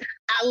wasn't,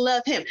 I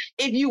love him.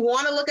 If you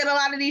want to look at a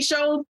lot of these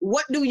shows,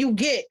 what do you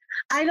get?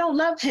 I don't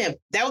love him.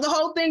 That was the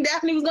whole thing.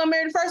 Daphne was going to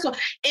marry the first one.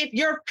 If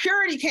your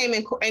purity came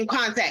in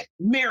contact,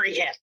 marry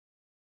him.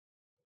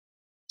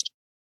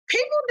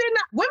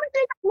 Women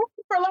did not look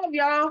for love,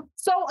 y'all.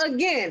 So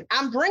again,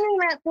 I'm bringing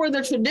that for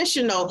the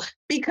traditional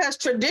because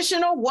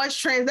traditional was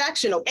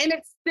transactional and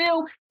it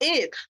still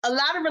is. A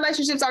lot of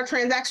relationships are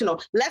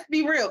transactional. Let's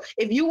be real.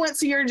 If you went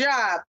to your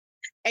job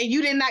and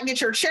you did not get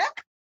your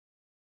check,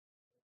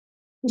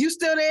 you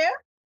still there?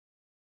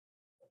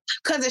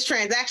 Because it's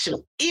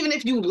transactional. Even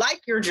if you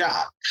like your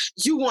job,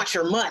 you want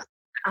your money.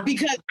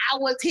 Because I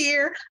was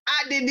here,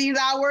 I did these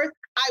hours,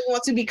 I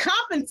want to be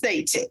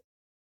compensated.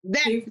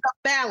 That's the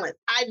balance.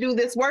 I do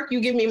this work, you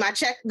give me my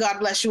check, God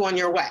bless you on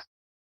your way.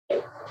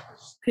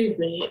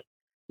 Period.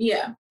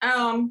 Yeah.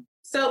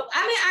 So,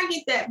 I mean, I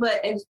get that,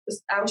 but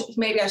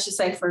maybe I should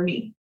say for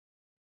me,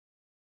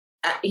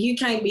 you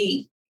can't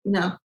be,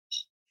 no.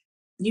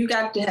 You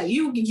got to have,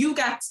 you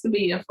got to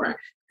be in front.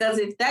 Because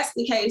if that's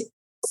the case,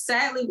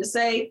 sadly to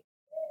say,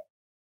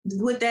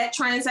 with that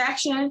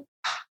transaction,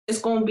 it's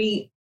going to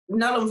be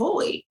null and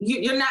void.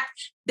 You're not,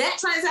 that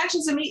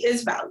transaction to me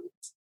is valued.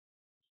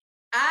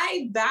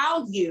 I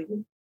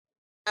value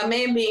a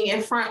man being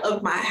in front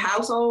of my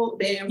household,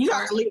 being You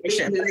talking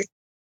leadership, right?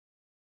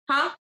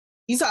 Huh?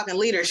 You talking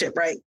leadership,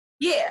 right?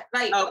 Yeah,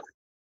 like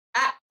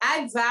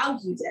I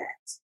value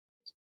that.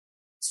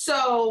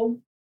 So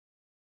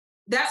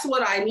that's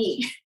what I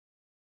need.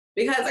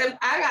 Because if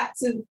I got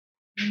to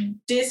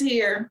this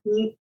here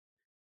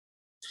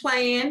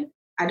plan,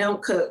 I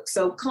don't cook.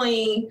 So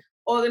clean,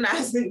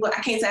 organized. Well,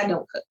 I can't say I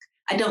don't cook.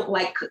 I don't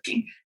like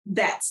cooking.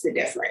 That's the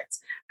difference.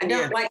 I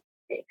don't like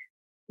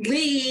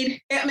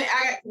lead. I mean,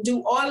 I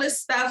do all this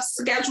stuff,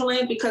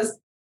 scheduling, because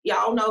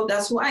y'all know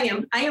that's who I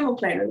am. I am a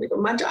planner.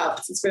 My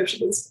job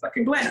description is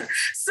fucking planner.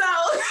 So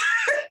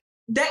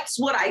that's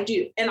what I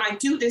do. And I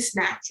do this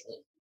naturally.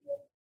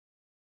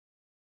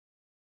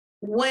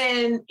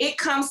 When it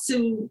comes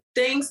to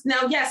things,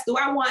 now, yes, do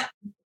I want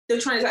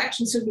the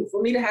transaction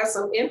for me to have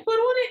some input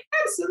on it?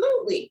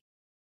 Absolutely.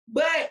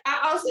 But I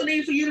also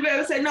need for you to be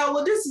able to say, no,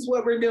 well, this is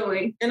what we're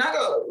doing. And I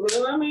go,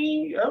 well, I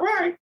mean, all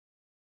right.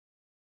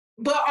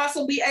 But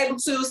also be able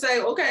to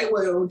say, okay,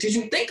 well, did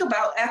you think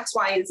about X,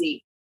 Y, and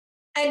Z?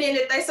 And then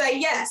if they say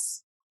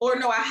yes, or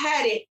no, I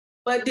had it,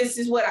 but this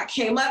is what I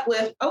came up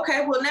with.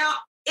 Okay, well, now,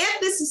 if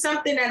this is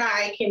something that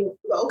I can,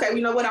 okay,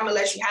 you know what, I'm going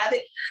to let you have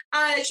it.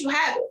 I'll let you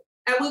have it.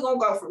 And we're going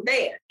to go from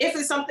there. If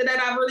it's something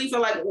that I really feel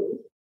like,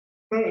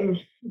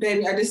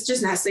 baby, this is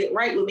just not sitting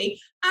right with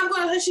me, I'm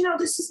going to let you know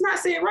this is not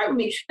sitting right with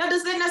me. Now,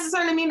 does that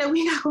necessarily mean that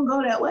we're not going to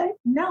go that way?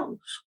 No.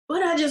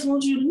 But I just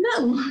want you to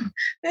know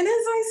that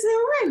this ain't sitting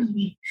right with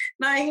me.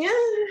 Like,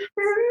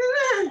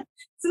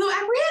 it's a little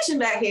apprehension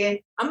back here.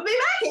 I'm going to be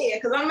back here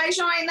because I'm going to make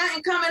sure ain't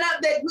nothing coming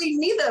up that we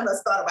neither of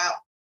us thought about.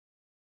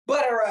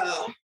 But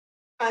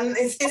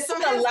it's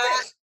something a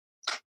lot.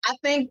 I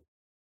think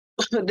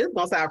this is going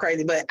to sound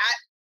crazy, but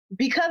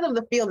because of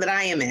the field that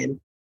I am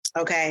in,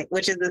 okay,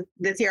 which is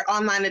this here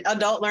online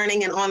adult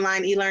learning and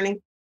online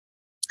e-learning,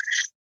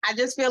 I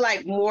just feel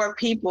like more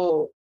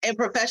people in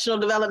professional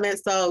development,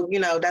 so, you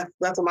know, that's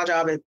what my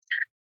job is,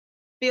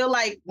 feel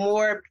like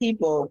more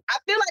people, I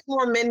feel like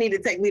more men need to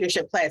take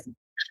leadership classes.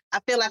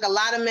 I feel like a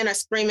lot of men are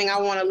screaming, I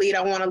want to lead,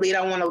 I want to lead,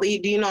 I want to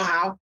lead. Do you know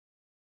how?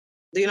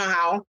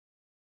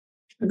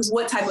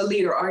 What type of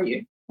leader are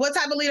you? What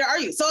type of leader are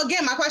you? So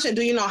again, my question,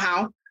 do you know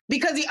how?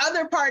 Because the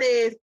other part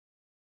is,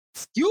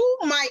 you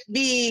might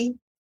be,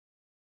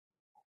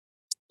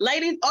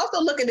 ladies,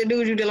 also look at the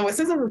dudes you're dealing with.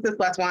 Sisters and sis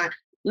plus one.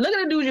 Look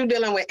at the dudes you're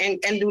dealing with and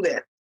do this.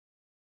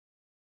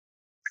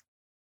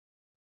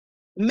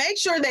 Make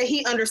sure that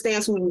he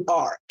understands who you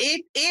are.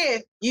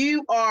 If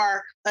you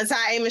are a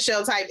Ty A.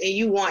 Michelle type and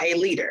you want a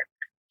leader,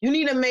 you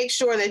need to make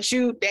sure that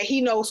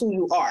he knows who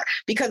you are.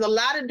 Because a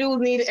lot of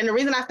dudes need, and the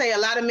reason I say a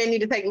lot of men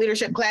need to take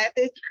leadership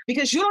classes,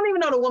 because you don't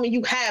even know the woman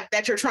you have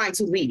that you're trying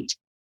to lead.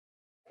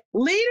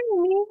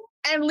 Leading me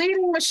and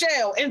leading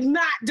Michelle is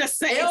not the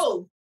same.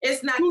 No,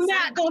 it's not.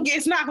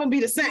 It's not gonna be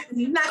the same.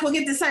 You're not gonna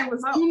get the same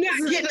result. You're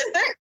not getting the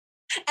same.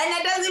 And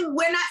that doesn't.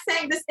 We're not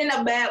saying this in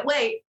a bad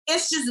way.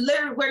 It's just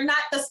literally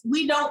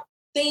we don't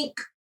think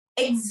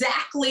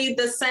exactly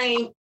the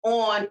same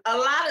on a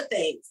lot of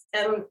things,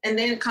 and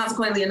then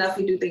consequently enough,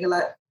 we do think a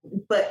lot.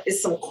 But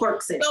it's some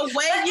quirks in it. The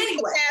way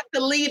you have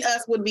to lead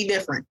us would be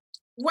different,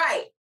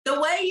 right? The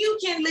way you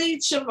can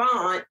lead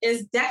Siobhan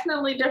is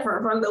definitely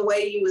different from the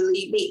way you would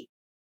lead me.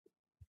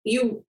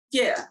 You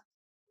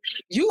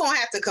gonna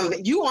have to come.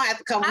 You gonna have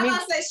to come. I'm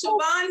gonna say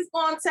Siobhan's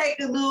gonna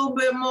take a little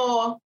bit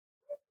more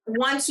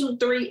 1, 2,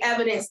 3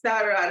 evidence.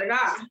 Da da da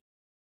da.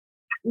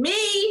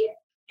 Me,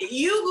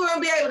 you gonna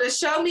be able to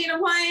show me the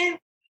plan,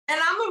 and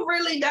I'm gonna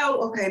really go.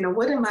 Okay, now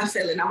what am I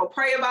feeling? I'm gonna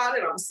pray about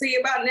it. I'm gonna see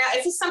about it. Now,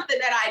 if it's something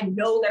that I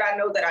know,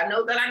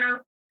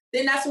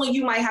 then that's when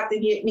you might have to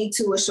get me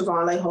to a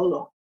Siobhan. Like, hold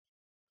on.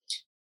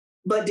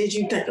 But did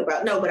you think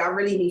about? No, but I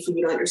really need for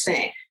you to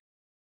understand.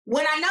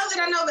 When I know,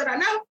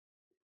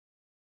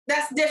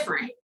 that's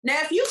different. Now,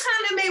 if you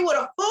come to me with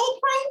a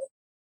foolproof,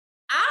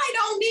 I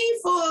don't need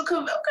full. Okay,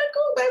 cool,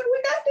 baby,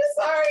 we got this.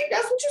 All right,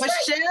 that's what you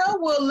say.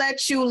 Michelle will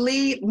let you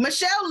lead.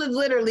 Michelle is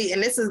literally,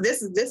 and this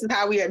is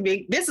how we are.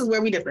 This is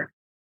where we differ.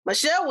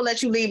 Michelle will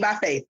let you lead by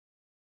faith,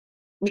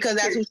 because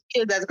that's who she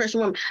is as a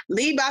Christian woman.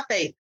 Lead by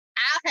faith.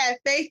 I have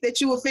faith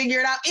that you will figure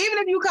it out. Even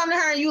if you come to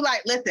her and you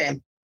like,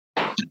 listen,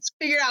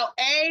 figure out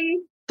A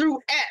through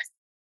S.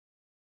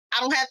 I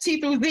don't have T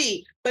through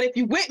Z, but if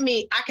you with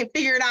me, I can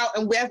figure it out.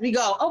 And as we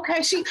go,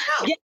 okay,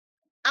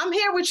 I'm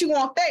here with you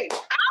on faith.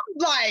 I'm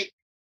like,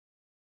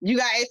 you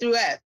got A through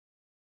F.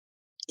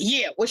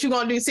 Yeah, what you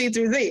gonna do C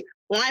through Z?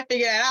 Well, I ain't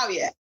figured that out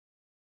yet.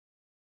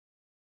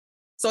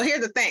 So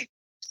here's the thing.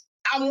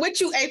 I'm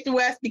with you A through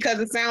F because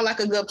it sounds like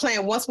a good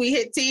plan. Once we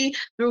hit T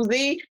through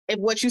Z, if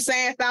what you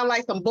saying sound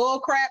like some bull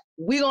crap,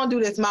 we gonna do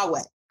this my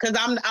way.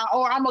 I'm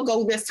gonna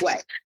go this way.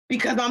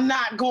 Because I'm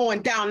not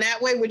going down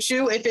that way with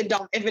you if it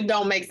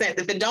don't make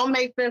sense. If it don't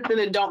make sense, then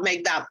it don't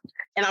make dollars.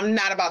 And I'm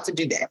not about to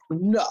do that.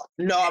 No,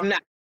 I'm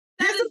not.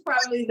 This is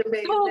probably the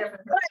biggest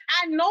difference. But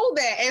I know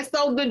that. And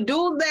so the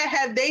dudes that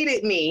have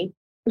dated me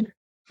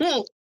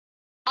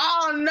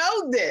all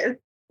know this,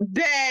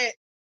 that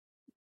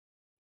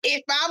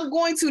if I'm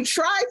going to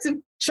try,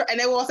 and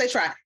they won't say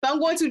try, if I'm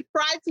going to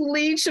try to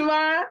lead Siobhan,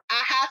 I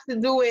have to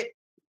do it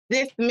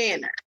this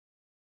manner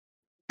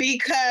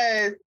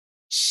because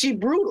she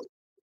brutal.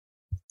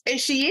 And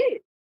she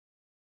is.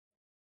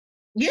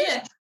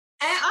 Yeah.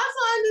 And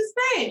also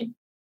understand,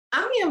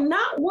 I am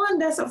not one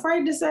that's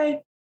afraid to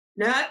say,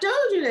 now I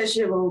told you that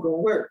shit won't gonna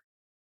work.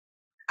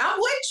 I'm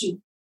with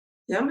you.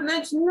 I'm gonna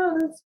let you know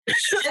this.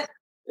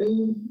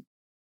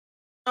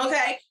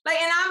 Okay.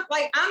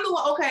 I'm the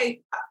one,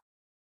 okay.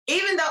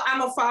 Even though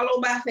I'm a follow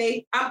by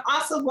faith, I'm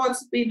also going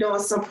to be doing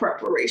some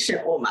preparation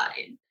on my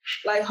end.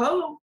 Like,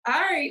 all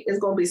right, there's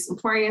gonna be some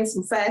praying,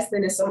 some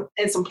fasting,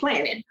 and some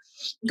planning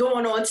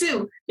going on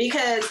too,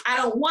 because I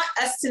don't want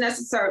us to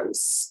necessarily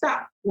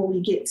stop when we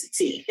get to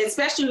tea.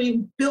 Especially when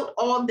we built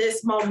all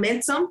this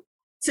momentum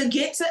to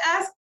get to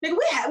us. Nigga,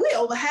 we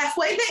over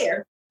halfway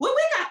there. What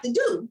we got to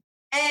do?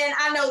 And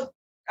I know,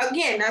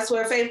 again, that's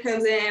where faith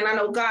comes in. I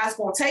know God's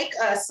gonna take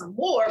us some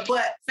more,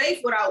 but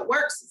faith without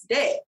works is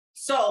dead.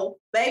 So,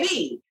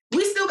 baby,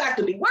 we still got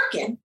to be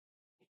working.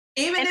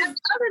 Even if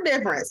other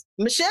difference,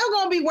 Michelle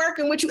gonna be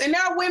working with you, and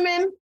there are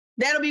women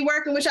that'll be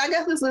working with you. I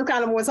guess this is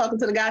kind of more talking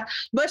to the guys,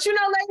 but you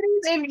know,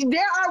 ladies, if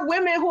there are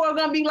women who are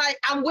gonna be like,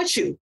 "I'm with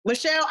you,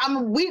 Michelle.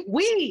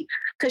 We,"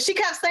 because she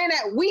kept saying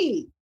that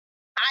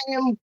I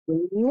am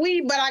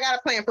we, but I got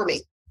a plan for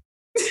me.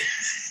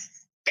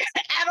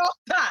 At all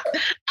times,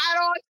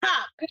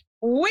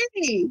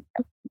 we,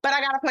 but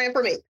I got a plan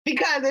for me,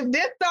 because if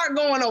this start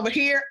going over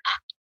here.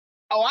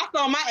 I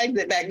saw my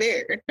exit back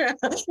there. I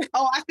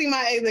see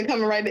my exit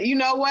coming right there. You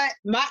know what?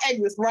 My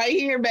exit's right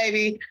here,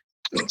 baby.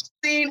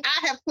 See,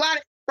 I have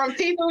plotted from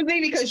T through Z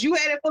because you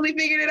hadn't fully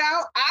figured it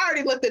out. I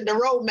already looked at the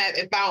roadmap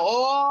and found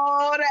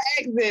all the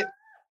exits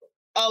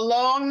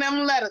along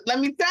them letters.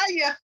 Let me tell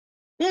you.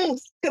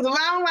 Because if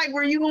I don't like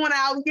where you going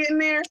out getting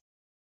there,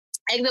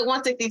 exit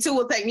 162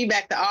 will take me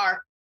back to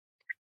R.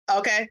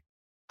 Okay?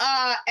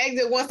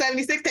 Exit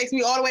 176 takes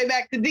me all the way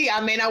back to D. I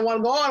may not want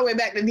to go all the way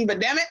back to D, but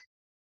damn it.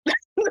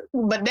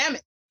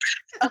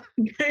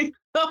 Okay,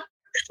 so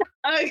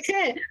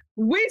again,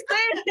 we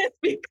say this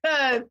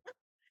because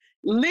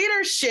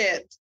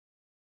leadership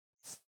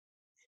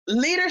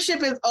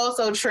is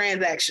also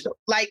transactional.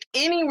 Like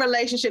any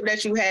relationship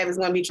that you have is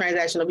going to be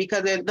transactional,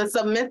 because the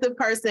submissive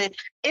person,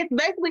 it's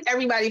basically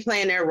everybody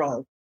playing their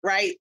role,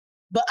 right?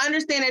 But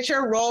understand that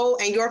your role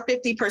and your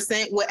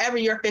 50%, whatever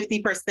your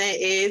 50%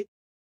 is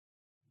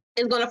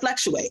going to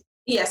fluctuate.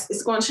 Yes,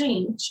 it's going to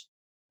change.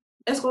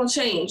 It's going to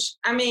change.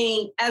 I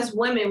mean, as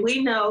women,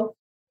 we know,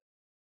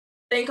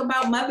 think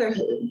about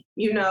motherhood,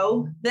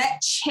 that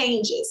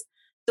changes.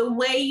 The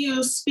way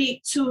you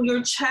speak to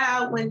your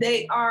child when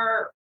they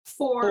are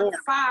 4 or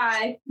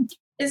 5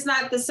 is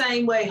not the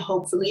same way,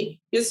 hopefully,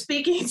 you're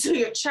speaking to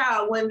your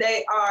child when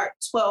they are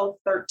 12,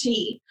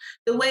 13.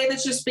 The way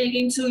that you're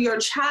speaking to your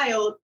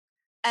child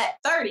at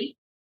 30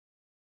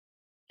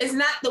 is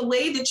not the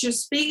way that you're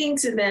speaking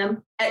to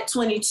them at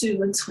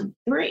 22 and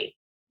 23.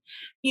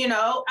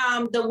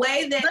 The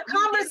way that the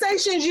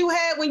conversations you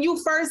had when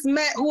you first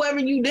met whoever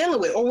you dealing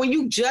with, or when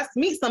you just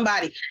meet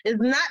somebody, is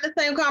not the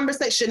same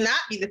conversation, should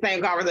not be the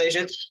same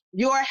conversation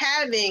you're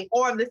having,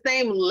 or the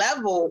same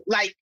level,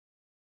 like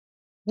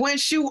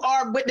once you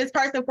are with this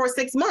person for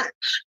 6 months.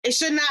 It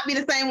should not be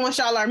the same once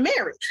y'all are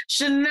married.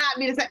 Should not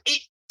be the same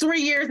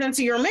 3 years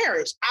into your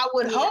marriage. I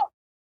would hope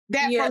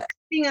that from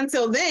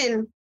until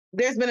then,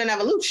 there's been an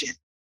evolution.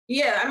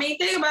 Yeah, I mean,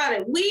 think about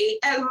it. We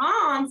as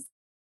moms,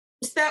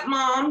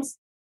 stepmoms,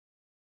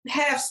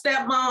 half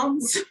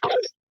stepmoms,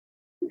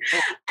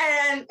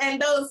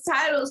 and those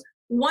titles.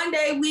 One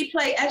day we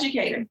play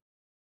educator.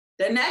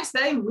 The next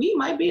day we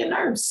might be a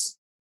nurse.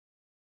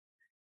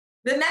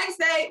 The next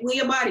day we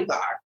a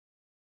bodyguard.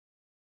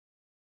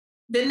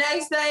 The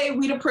next day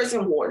we the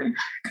prison warden,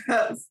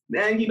 because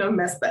then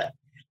messed up.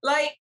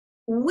 Like,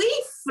 we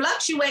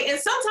fluctuate, and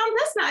sometimes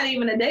that's not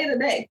even a day to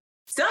day.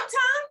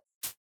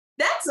 Sometimes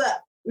that's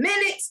a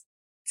minute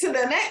to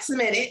the next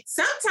minute.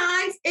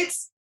 Sometimes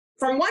it's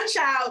from one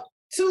child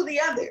to the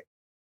other.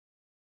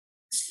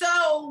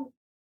 So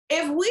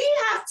if we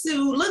have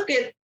to look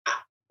at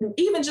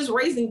even just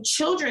raising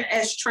children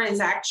as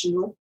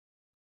transactional,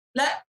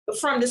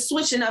 from the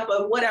switching up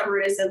of whatever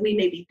it is that we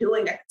may be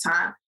doing at the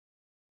time,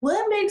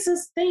 what makes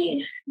us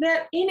think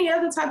that any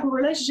other type of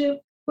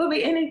relationship will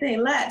be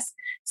anything less?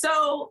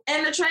 So,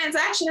 and the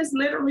transaction is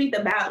literally the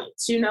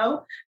balance,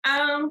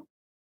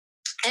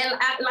 and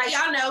like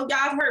y'all know, y'all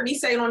have heard me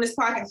say it on this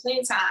podcast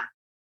many times.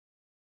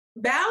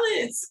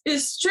 Balance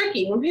is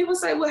tricky. When people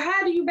say, well,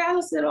 how do you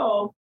balance it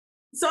all?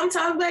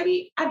 Sometimes,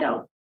 baby, I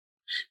don't.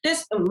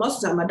 Most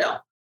of the time I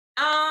don't.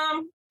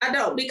 I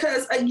don't,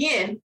 because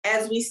again,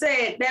 as we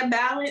said, that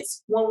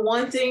balance, when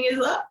one thing is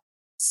up,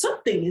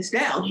 something is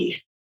down here.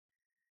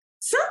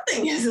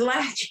 Something is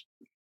lacking.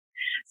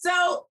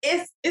 So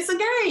it's a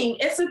game.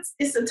 It's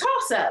a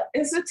toss-up.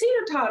 It's a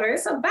teeter-totter.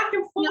 It's a back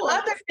and forth. The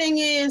other thing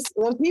is,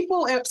 when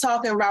people are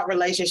talking about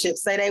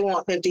relationships, say they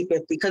want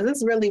 50-50, because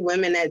it's really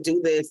women that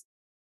do this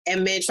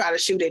and men try to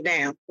shoot it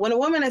down. When a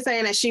woman is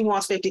saying that she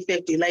wants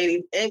 50-50,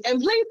 ladies,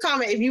 and please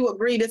comment if you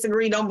agree,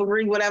 disagree, don't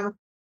agree, whatever.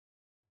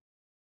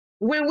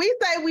 When we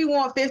say we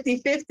want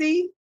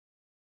 50-50,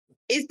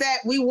 it's that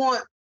we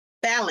want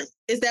balance.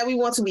 It's that we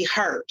want to be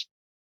heard.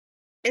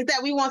 It's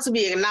that we want to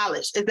be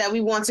acknowledged. It's that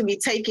we want to be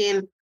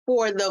taken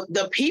for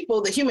the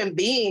people, the human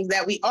beings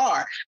that we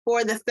are,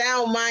 for the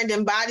sound mind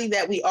and body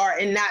that we are,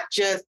 and not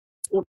just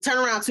turn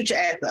around, toot your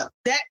ass up.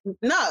 That,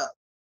 no.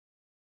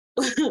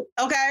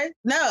 Okay?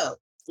 No.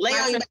 Lay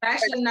on your back.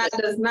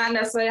 Does not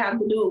necessarily have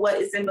to do with what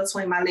is in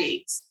between my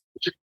legs.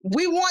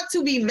 We want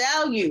to be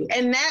valued.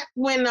 And that's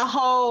when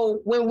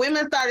when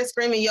women started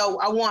screaming, yo,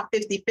 I want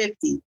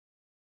 50-50.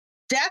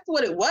 That's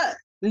what it was.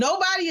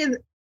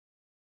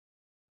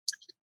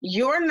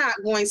 You're not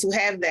going to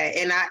have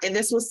that. And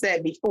this was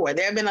said before.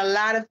 There have been a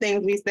lot of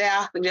things we say,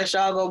 I suggest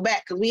y'all go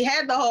back. Because we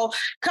had the whole,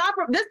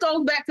 this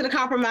goes back to the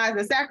compromise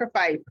and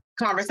sacrifice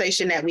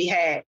conversation that we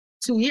had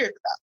 2 years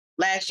ago.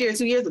 Last year,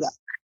 2 years ago.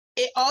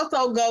 It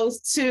also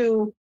goes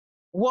to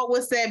what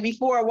was said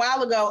before a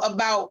while ago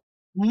about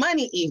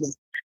money even.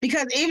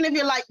 Because even if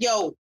you're like,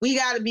 yo, we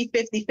got to be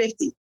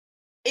 50-50.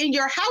 In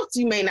your house,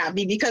 you may not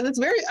be, because it's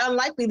very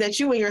unlikely that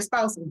you and your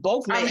spouse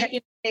both may have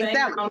the same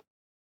salary.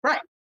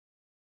 Right.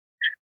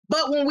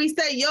 But when we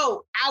say,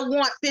 yo, I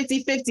want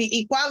 50-50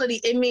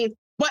 equality, it means,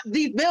 but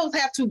these bills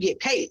have to get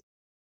paid.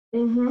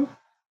 Mm-hmm.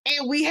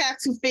 And we have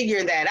to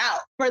figure that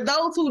out. For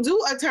those who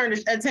do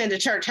attend a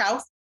church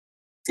house,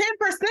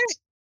 10%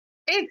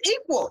 is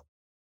equal.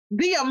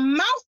 The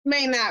amount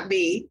may not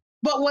be,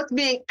 but what's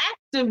being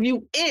asked of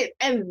you is.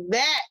 And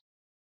that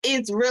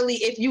is really,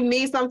 if you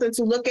need something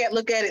to look at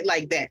it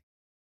like that.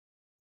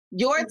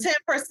 Your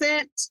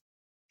 10%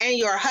 and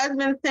your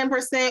husband's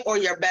 10%, or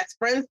your best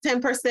friend's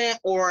 10%,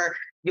 or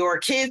your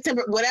kids'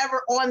 10%,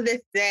 whatever on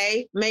this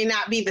day may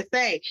not be the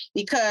same,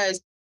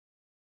 because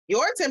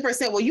your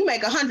 10%, well, you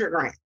make 100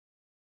 grand.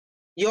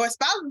 Your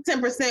spouse's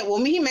 10%,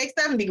 well, he makes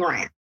 70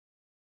 grand.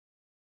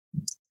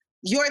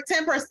 Your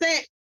 10%,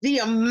 the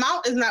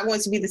amount is not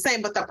going to be the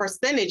same, but the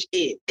percentage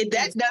is.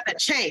 That doesn't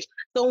change.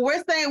 So when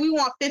we're saying we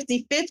want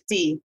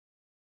 50-50,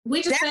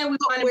 we just saying we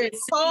want to be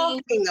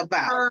talking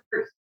about,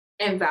 heard,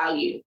 and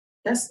valued.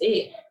 That's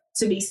it.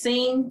 To be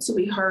seen, to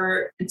be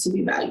heard, and to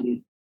be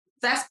valued.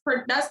 That's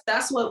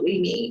what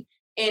we need.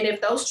 And if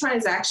those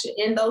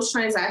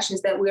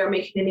transactions that we are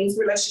making in these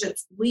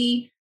relationships,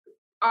 we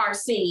are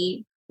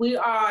seen, we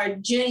are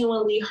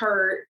genuinely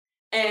heard,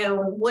 and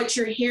what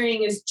you're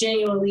hearing is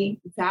genuinely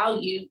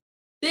valued,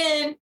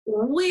 then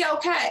we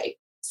okay.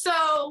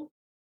 So,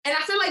 and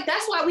I feel like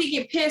that's why we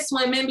get pissed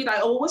when men be like,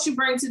 oh, what you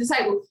bring to the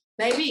table?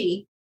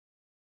 Baby,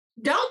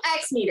 don't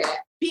ask me that.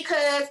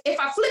 Because if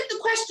I flip the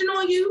question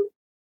on you,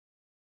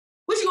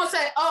 what you gonna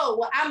say? Oh,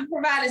 well, I'm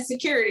providing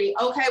security.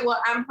 Okay,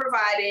 well, I'm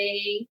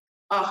providing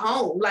a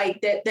home,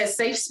 like that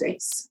safe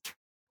space.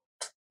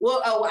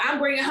 Well, I'm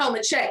bringing home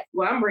a check.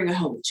 Well, I'm bringing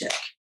home a check.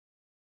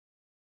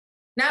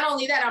 Not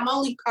only that, I'm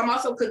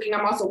also cooking,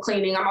 I'm also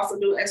cleaning, I'm also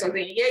doing X, Y,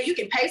 Z. Yeah, you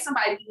can pay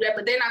somebody to do that,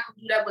 but they're not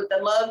gonna do that with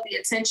the love, the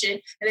attention,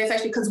 and the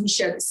affection, because we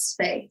share the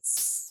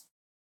space.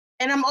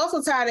 And I'm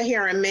also tired of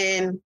hearing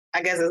men,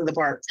 I guess is the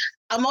part.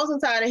 I'm also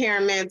tired of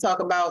hearing men talk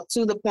about,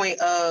 to the point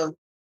of,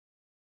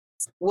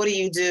 what do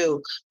you do?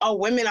 Oh,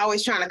 women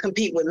always trying to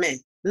compete with men.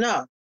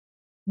 No.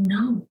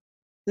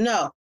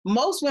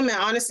 Most women,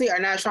 honestly, are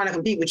not trying to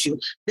compete with you.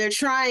 They're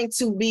trying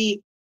to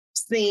be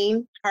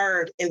seen,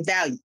 heard, and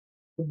valued.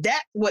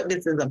 That's what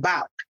this is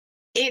about.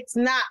 It's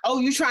not, oh,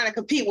 you trying to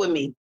compete with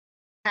me.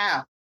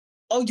 How?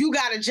 Oh, you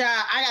got a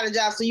job. I got a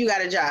job, so you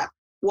got a job.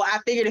 Well, I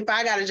figured if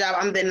I got a job,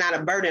 I'm then not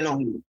a burden on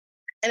you.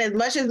 And as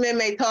much as men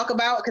may talk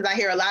about, because I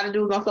hear a lot of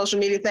dudes on social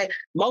media say,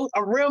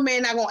 a real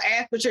man not going to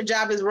ask what your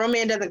job is. A real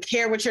man doesn't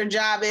care what your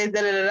job is.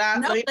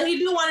 No, but he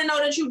do want to know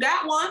that you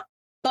got one.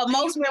 But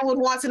most men would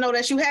want to know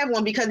that you have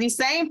one, because these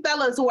same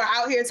fellas who are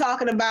out here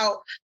talking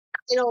about,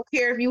 they don't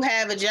care if you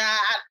have a job.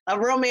 A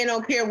real man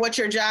don't care what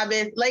your job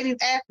is. Ladies,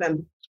 ask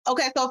them.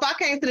 Okay, so if I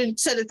came to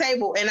the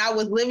table and I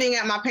was living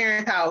at my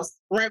parents' house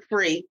rent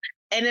free,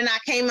 and then I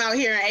came out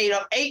here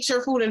and ate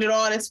your food and did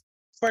all this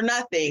for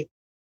nothing,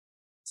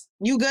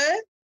 you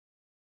good?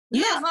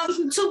 Yeah, as long as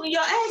you tooting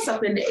your ass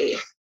up in the air.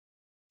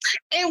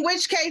 In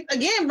which case,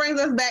 again, brings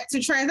us back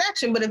to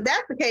transaction. But if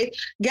that's the case,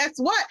 guess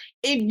what?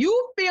 If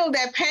you feel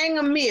that paying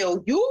a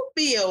meal, you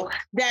feel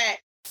that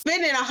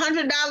spending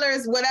 $100,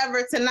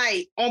 whatever,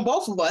 tonight on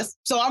both of us,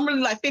 so I'm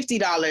really like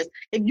 $50.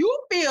 If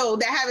you feel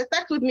that having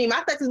sex with me,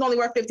 my sex is only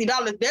worth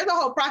 $50, there's a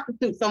whole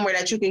prostitute somewhere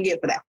that you can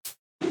get for that.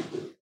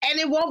 And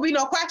it won't be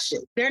no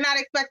question. They're not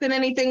expecting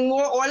anything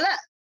more or less.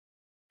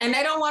 And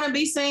they don't want to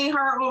be seen,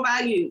 heard, or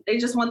valued. They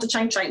just want the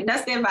chink.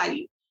 That's their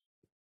value.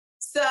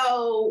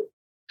 So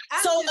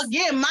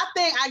again, my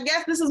thing, I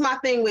guess this is my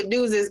thing with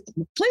dudes is,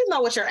 please know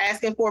what you're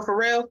asking for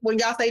real. When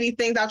y'all say these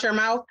things out your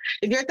mouth,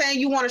 if you're saying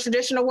you want a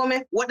traditional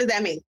woman, what does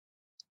that mean?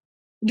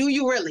 Do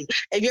you really?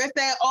 If you're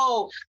saying,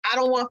 oh, I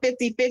don't want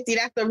 50-50,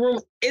 that's the room,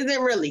 is it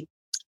really?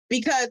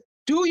 Because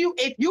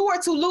if you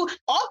were to lose,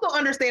 also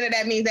understand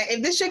that means that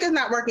if this chick is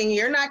not working,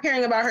 you're not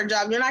caring about her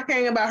job, you're not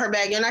caring about her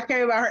bag, you're not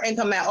caring about her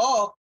income at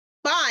all,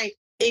 fine.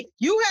 If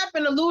you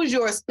happen to lose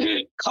yours,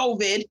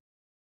 COVID,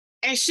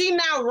 and she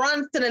now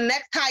runs to the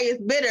next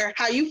highest bidder,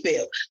 how you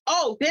feel?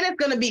 Oh, then it's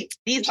going to be,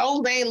 these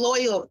hoes ain't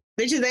loyal,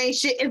 bitches ain't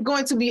shit. It's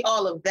going to be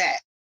all of that.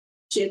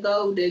 She a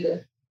gold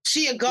digger.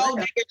 She a gold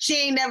digger. She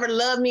ain't never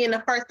loved me in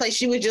the first place.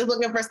 She was just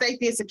looking for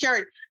safety and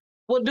security.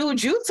 Well,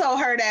 dude, you told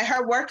her that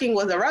her working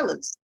was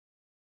irrelevant.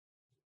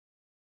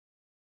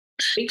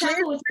 Because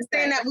we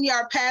understand that we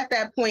are past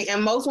that point,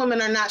 and most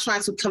women are not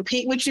trying to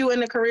compete with you in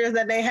the careers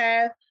that they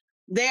have.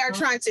 They are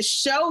trying to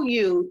show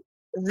you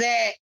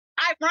that,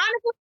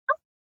 ironically,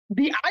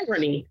 the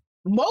irony,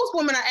 most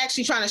women are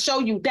actually trying to show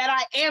you that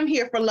I am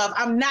here for love.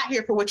 I'm not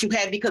here for what you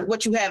have, because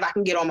what you have, I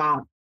can get on my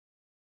own.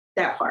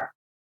 That part.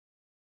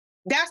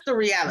 That's the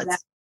reality.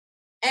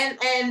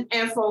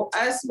 And for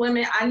us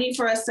women, I need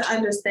for us to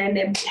understand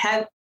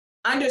that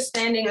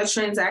understanding a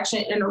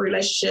transaction in a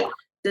relationship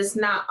does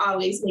not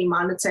always mean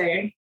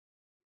monetary.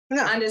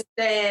 No.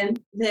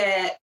 Understand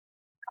that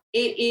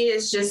it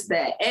is just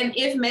that. And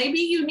if maybe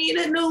you need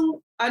a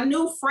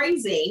new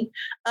phrasing,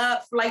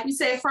 like you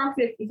said, from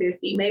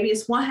 50-50, maybe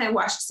it's one hand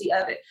washes the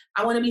other.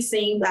 I want to be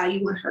seen,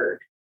 valued, and heard.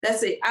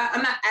 That's it.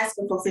 I'm not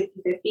asking for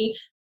 50-50.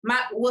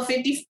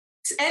 50,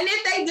 and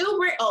if they do,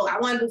 I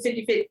want to do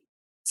 50-50.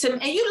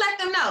 And you let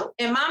them know.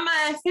 In my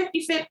mind,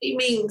 50-50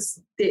 means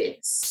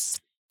this.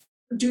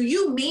 Do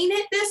you mean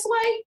it this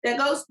way? That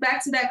goes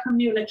back to that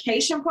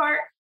communication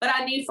part. But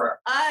I need for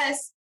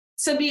us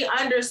to be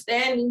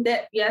understanding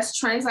that, yes,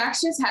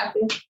 transactions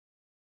happen.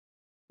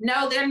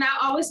 No, they're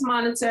not always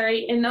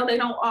monetary. And no, they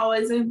don't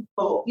always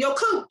involve your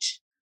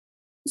cooch.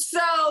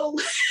 So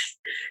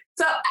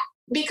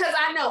because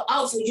I know,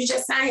 so you're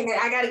just saying that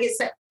I got to get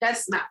set.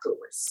 That's not what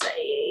we're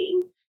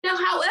saying. Now,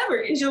 however,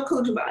 is your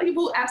cooch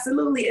valuable?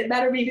 Absolutely. It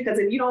better be, because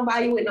if you don't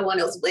value it, no one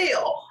else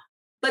will.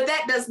 But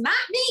that does not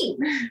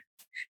mean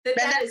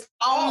that is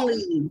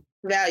only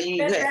value.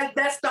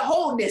 That's the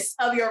wholeness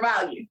of your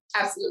value.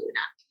 Absolutely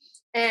not.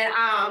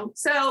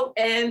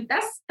 And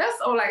that's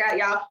all I got,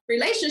 y'all.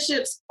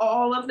 Relationships,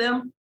 all of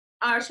them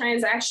are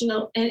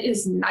transactional, and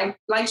it's like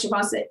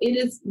Siobhan said, it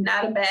is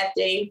not a bad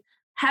thing.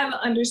 Have an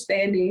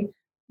understanding.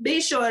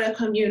 Be sure to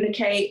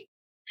communicate.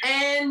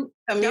 And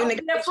don't be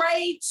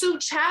afraid to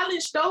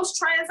challenge those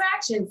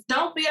transactions.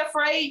 Don't be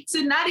afraid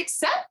to not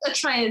accept a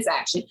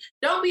transaction.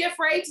 Don't be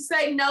afraid to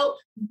say, no,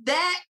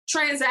 that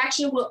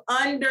transaction will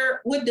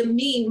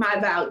demean my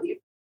value,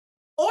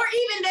 or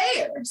even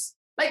theirs.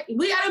 Like,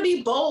 we got to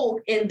be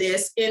bold in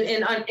this,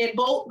 and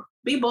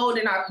be bold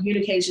in our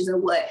communications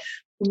and what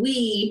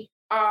we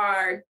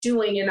are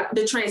doing in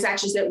the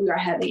transactions that we are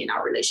having in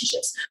our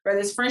relationships, whether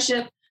it's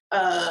friendship,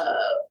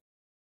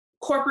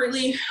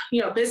 corporately,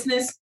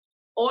 business,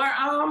 or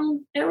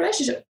in a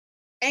relationship.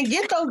 And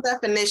get those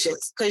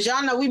definitions, because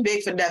y'all know we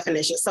big for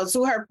definitions. So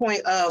to her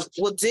point of,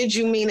 well, did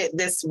you mean it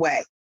this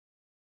way?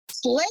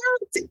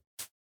 Clarity.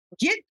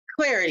 Get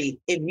clarity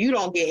if you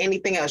don't get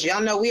anything else.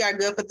 Y'all know we are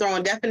good for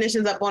throwing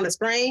definitions up on the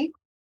screen.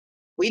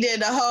 We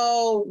did the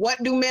whole,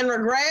 what do men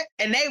regret?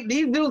 And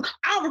these dudes,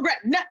 I don't regret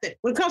nothing.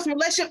 When it comes to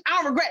relationship,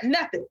 I don't regret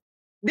nothing.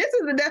 This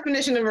is the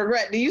definition of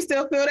regret. Do you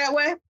still feel that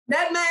way?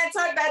 That man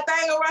turned that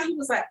thing around. He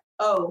was like,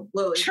 oh,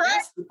 well. Trey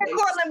and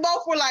Cortland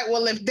both were like,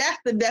 well, if that's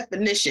the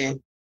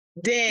definition,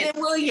 then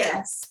well,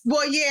 yes.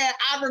 Well, yeah,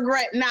 I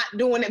regret not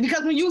doing it.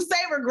 Because when you say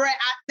regret,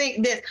 I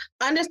think this.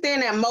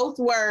 Understand that most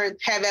words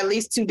have at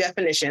least two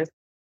definitions.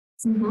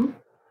 Mm-hmm.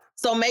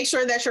 So make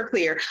sure that you're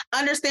clear.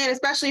 Understand,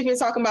 especially if you're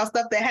talking about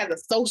stuff that has a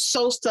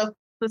societal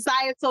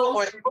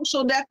or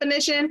social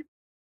definition,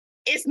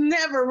 it's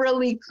never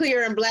really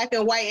clear and black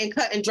and white and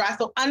cut and dry.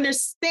 So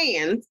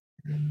understand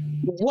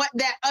what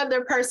that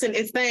other person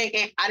is saying.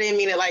 And I didn't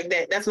mean it like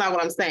that. That's not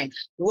what I'm saying.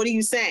 What are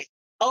you saying?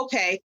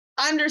 Okay.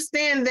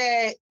 Understand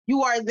that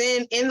you are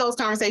then in those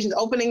conversations,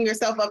 opening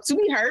yourself up to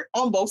be hurt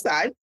on both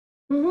sides.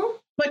 Mm-hmm.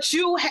 But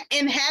you,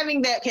 in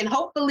having that, can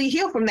hopefully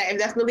heal from that if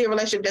that's really a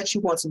relationship that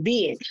you want to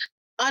be in.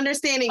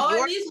 Understanding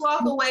at least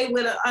walk away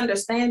with an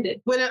understanding.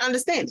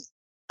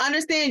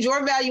 Understand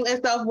your value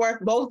and self-worth,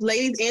 both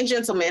ladies and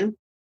gentlemen.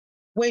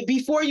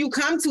 Before you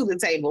come to the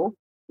table,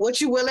 what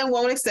you will and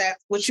won't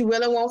accept, what you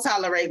will and won't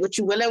tolerate, what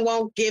you will and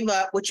won't give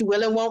up, what you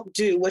will and won't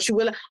do,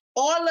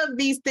 all of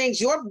these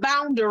things, your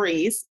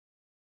boundaries,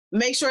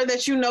 make sure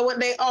that you know what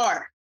they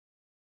are.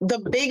 The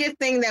biggest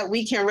thing that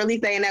we can really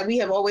say, and that we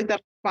have always done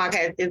on the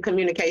podcast, is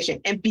communication,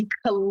 and be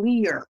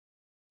clear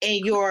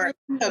in your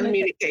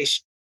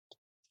communication.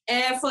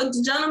 And for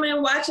the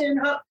gentlemen watching,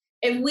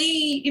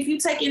 if you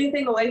take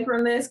anything away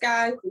from this,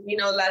 guys,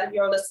 a lot of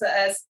y'all listen to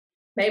us,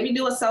 maybe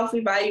do a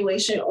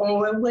self-evaluation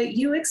on what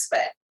you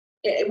expect,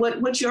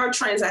 what your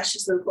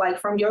transactions look like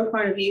from your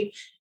point of view.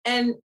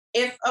 And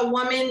if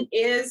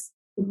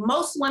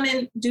most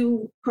women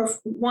do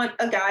want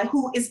a guy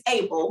who is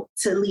able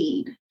to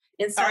lead.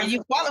 Are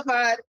you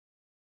qualified?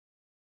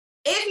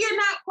 If you're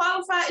not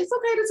qualified, it's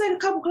okay to take a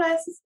couple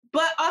classes,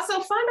 but also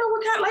find out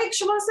what kind, like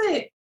Siobhan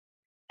said,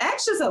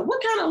 ask yourself,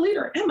 what kind of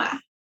leader am I?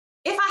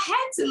 If I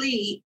had to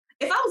lead,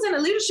 if I was in a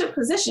leadership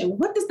position,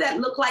 what does that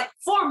look like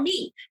for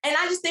me? And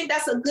I just think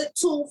that's a good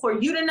tool for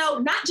you to know,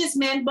 not just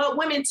men, but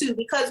women too,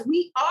 because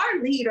we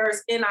are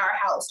leaders in our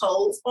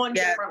households on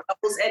different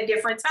levels at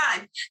different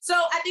times. So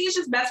I think it's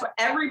just best for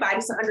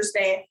everybody to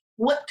understand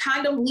what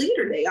kind of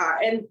leader they are.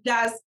 And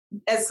guys,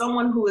 as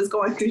someone who is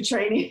going through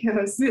training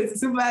as a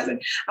supervisor,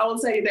 I will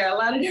tell you there are a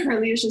lot of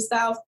different leadership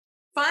styles.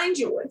 Find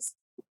yours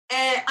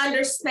and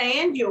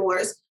understand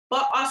yours,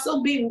 but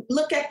also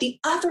look at the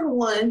other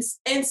ones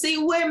and see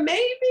where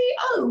maybe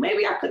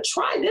I could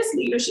try this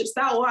leadership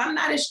style, or I'm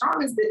not as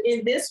strong as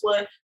in this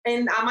one,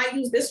 and I might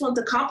use this one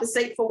to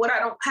compensate for what I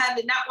don't have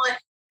in that one.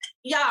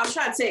 Y'all, I'm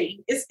trying to tell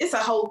you, it's a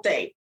whole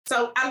thing.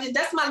 So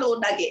that's my little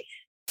nugget.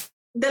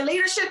 The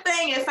leadership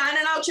thing and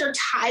finding out your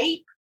type,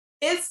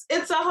 it's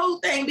a whole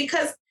thing,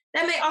 because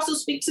that may also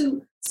speak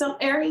to some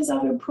areas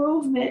of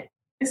improvement.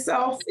 And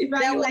so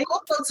that will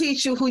also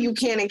teach you who you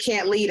can and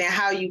can't lead and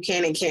how you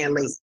can and can't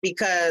lead,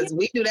 because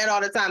we do that all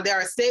the time. There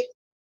are six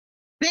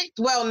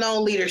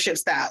well-known leadership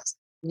styles.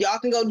 Y'all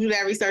can go do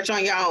that research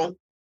on your own.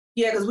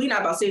 Yeah, because we're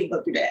not about to see you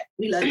go through that.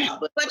 We love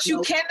y'all. But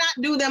you cannot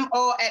do them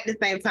all at the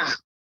same time.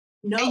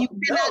 No, and you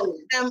cannot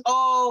do them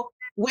all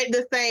with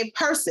the same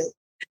person.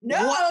 No.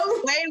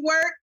 One way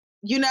work,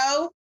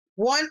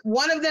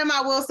 one of them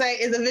I will say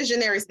is a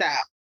visionary style.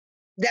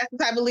 That's the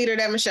type of leader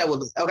that Michelle will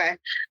be. Okay.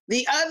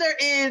 The other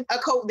is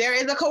there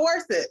is a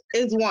coercive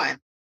is one.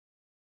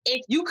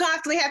 If you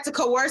constantly have to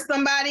coerce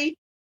somebody,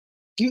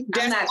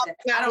 that's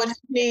not what you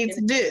need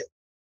to do.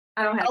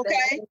 I don't have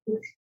that.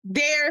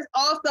 There's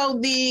also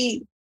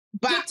the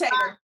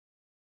dictator.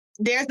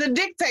 There's the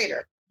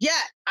dictator. Yeah,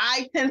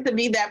 I tend to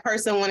be that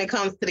person when it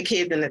comes to the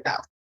kids in the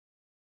house.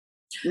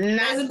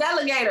 There's a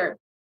delegator.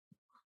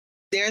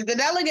 There's the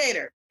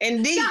delegator.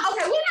 Indeed. Yeah,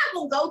 okay, we're not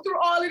gonna go through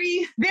all of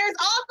these. There's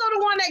also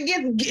the one that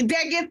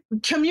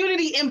gets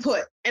community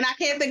input, and I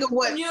can't think of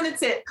what.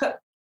 Community,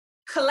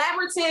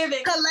 collaborative.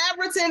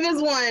 Collaborative is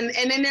one,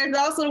 and then there's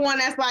also the one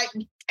that's like,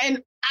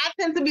 and I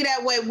tend to be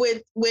that way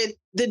with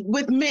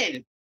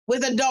men,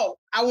 with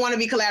adults. I want to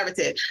be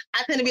collaborative.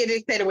 I tend to be a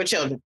dictator with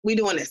children. We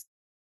doing this.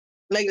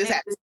 Make this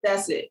happen.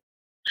 That's it.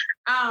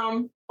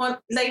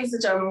 Ladies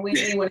and gentlemen, we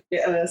want to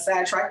get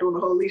sidetracked on the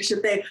whole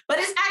leadership thing, but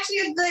it's actually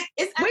a good.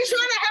 We're trying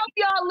to help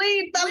y'all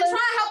lead. We're trying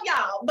to help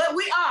y'all, but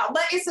we are.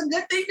 But it's a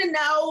good thing to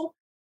know.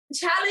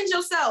 Challenge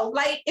yourself.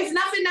 Like, if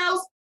nothing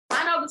else,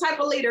 I know the type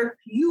of leader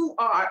you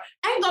are,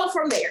 and go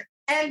from there.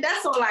 And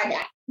that's all I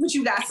got. What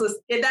you got, sis?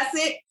 And that's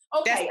it.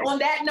 Okay. On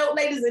that note,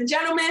 ladies and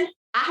gentlemen,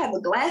 I have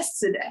a glass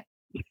today.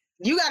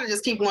 You got to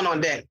just keep one on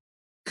deck.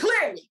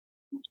 Clearly,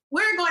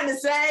 we're going to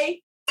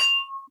say.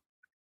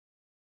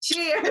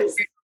 Cheers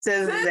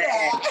to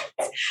that.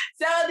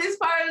 So this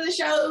part of the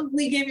show,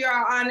 we give you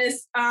our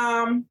honest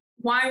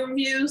wine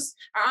reviews,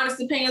 our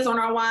honest opinions on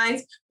our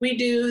wines. We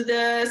do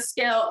the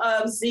scale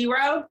of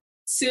 0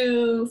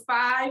 to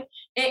 5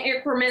 in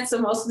increments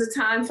of most of the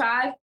time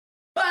 5,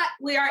 but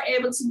we are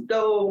able to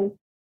go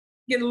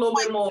get a little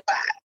bit more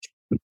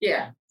 5.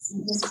 Yeah,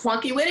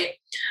 funky with it,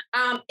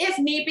 if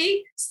need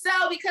be. So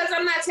because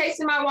I'm not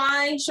tasting my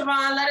wine,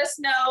 Siobhan, let us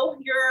know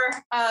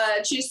your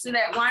choose to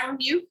that wine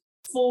review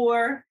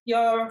for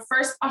your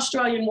first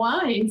Australian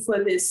wine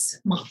for this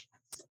month.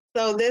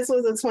 So this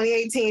was a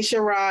 2018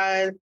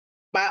 Shiraz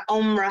by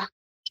Omra.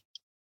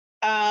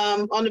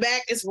 On the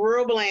back, it's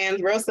rural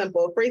bland, real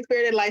simple.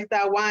 Free-spirited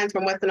lifestyle wines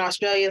from Western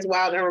Australia's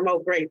wild and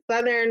remote Great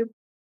Southern.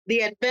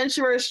 The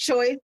adventurer's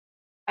choice.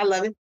 I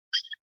love it.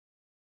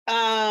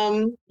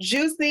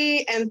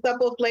 Juicy and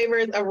supple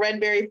flavors of red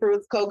berry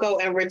fruits, cocoa,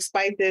 and rich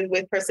spices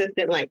with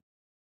persistent length.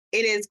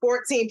 It is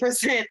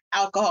 14%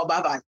 alcohol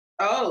by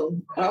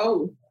volume.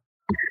 Oh.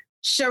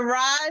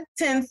 Shiraz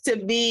tends to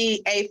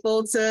be a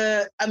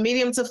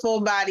medium to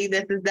full body.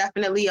 This is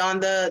definitely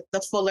on the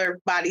fuller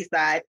body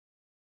side.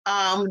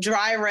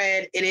 Dry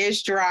red, it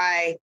is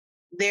dry.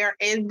 There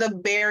is the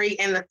berry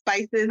and the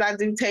spices. I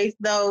do taste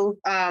those.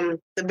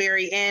 The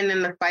berry in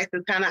and the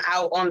spices kind of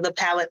out on the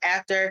palate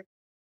after.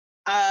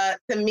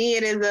 To me,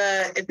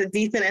 it's a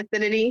decent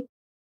acidity.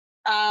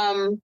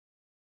 I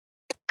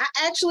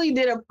actually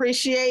did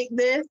appreciate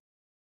this.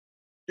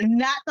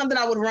 Not something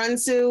I would run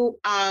to.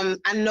 I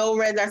know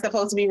reds are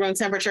supposed to be room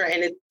temperature,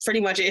 and it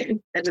pretty much is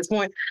at this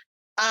point.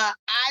 I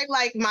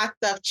like my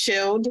stuff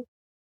chilled.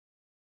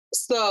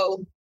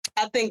 So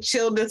I think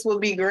chilled this would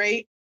be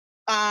great.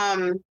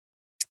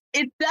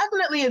 It's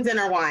definitely a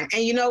dinner wine.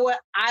 And you know what?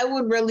 I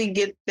would really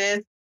get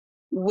this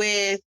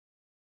with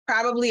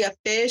probably a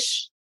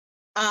fish,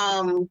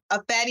 a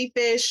fatty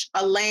fish,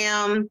 a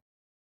lamb,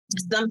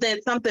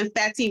 something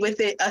fatty with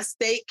it, a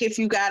steak if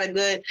you got a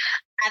good.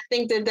 I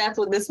think that's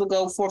what this would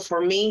go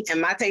for me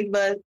and my taste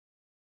buds.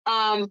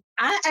 I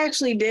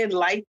actually did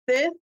like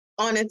this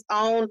on its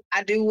own.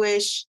 I do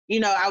wish,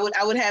 I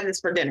would have this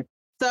for dinner.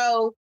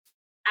 So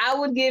I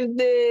would give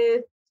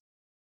this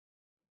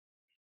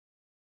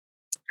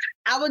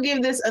a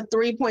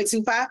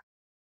 3.25.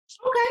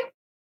 Okay.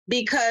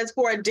 Because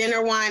for a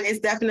dinner wine, it's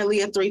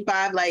definitely a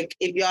 3.5. Like,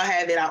 if y'all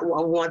have it, I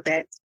want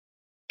that.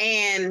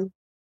 And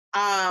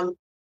actually,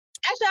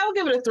 I would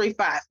give it a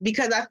 3.5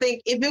 because I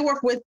think if it were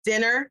with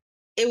dinner,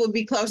 it would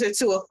be closer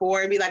to a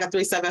 4. It'd be like a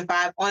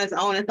 3.75. On its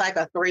own, it's like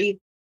a 3.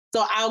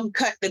 So I'll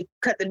cut the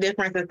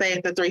difference and say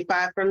it's a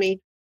 3.5 for me.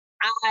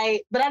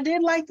 But I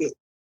did like it.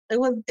 I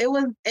was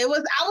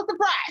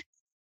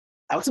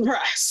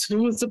surprised. It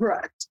was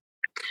surprised.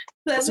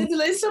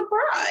 pleasantly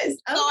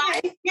surprised. So I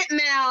get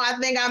now, I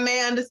think I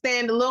may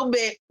understand a little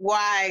bit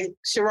why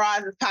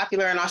Shiraz is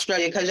popular in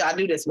Australia, because y'all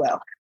do this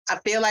well. I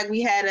feel like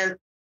I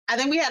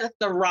think we had a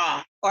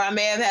Syrah, or I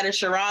may have had a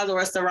Shiraz or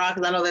a Syrah,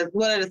 because I know that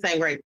one of the same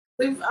grapes.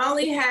 We've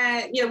only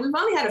had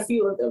a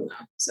few of them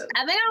now. So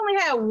I think I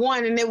only had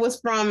one, and it was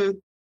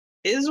from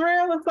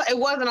Israel. It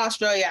wasn't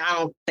Australia, I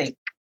don't think.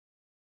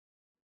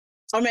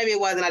 Or maybe it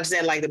wasn't. I just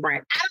didn't like the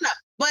brand. I don't know.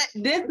 But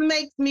this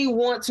makes me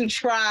want to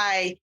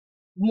try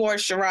more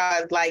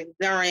Shiraz, like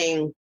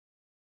during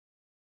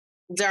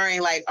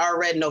like our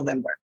Red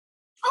November.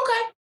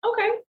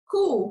 Okay,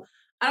 cool.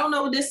 I don't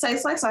know what this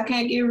tastes like, so I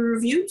can't give a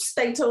review.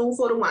 Stay tuned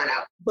for the wine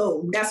out.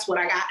 Boom, that's what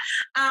I got.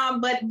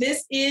 But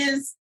this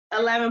is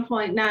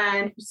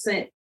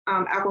 11.9%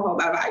 alcohol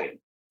by volume,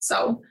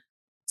 so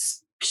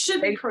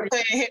should be pretty.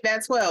 Couldn't hit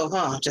that 12,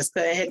 huh? Just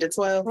couldn't hit the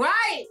 12.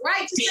 Right.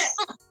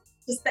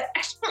 Just that.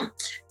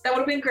 That would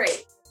have been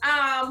great.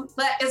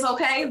 But it's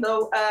okay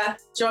though.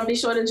 Be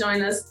sure to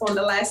join us on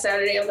the last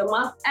Saturday of the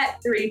month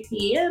at 3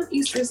 p.m.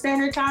 Eastern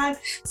Standard Time.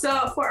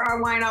 So for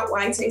our wine out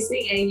wine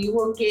tasting, and you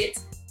will get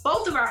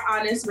both of our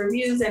honest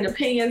reviews and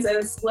opinions,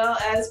 as well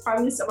as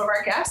probably some of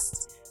our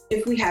guests,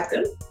 if we have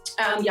them.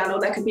 Y'all know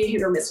that could be a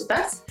hit or miss with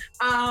us.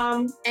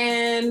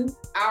 And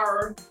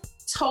our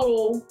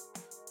total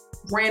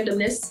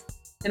randomness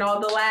and all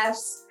the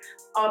laughs,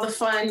 all the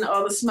fun,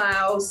 all the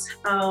smiles,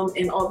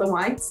 and all the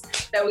wines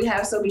that we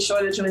have. So be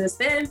sure to join us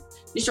then.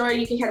 Be sure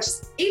you can catch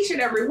us each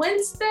and every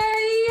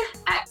Wednesday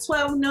at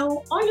 12 noon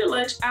on your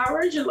lunch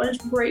hours, your lunch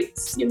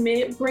breaks, your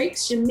mid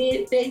breaks, your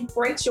midday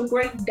breaks, your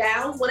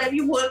breakdowns, whatever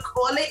you want to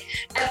call it,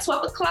 at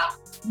 12 o'clock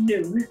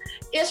noon.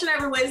 Each and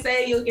every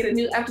Wednesday, you'll get a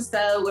new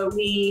episode where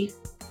we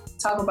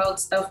talk about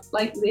stuff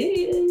like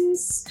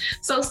this.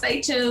 So stay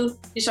tuned.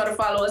 Be sure to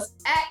follow us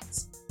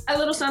at a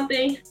little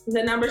something,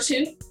 the number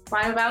 2,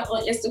 Wine About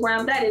on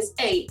Instagram. That is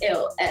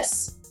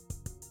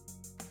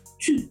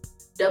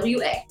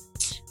ALS2WA.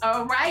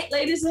 All right,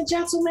 ladies and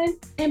gentlemen,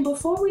 and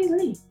before we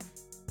leave,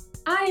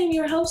 I am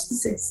your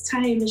hostess,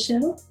 Tanya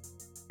Michelle.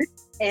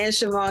 And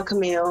Siobhan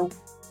Camille.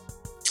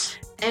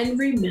 And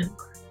remember,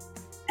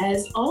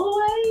 as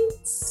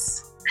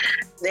always,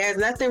 there's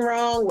nothing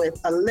wrong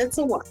with a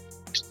little wine.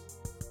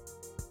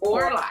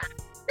 Or a lot.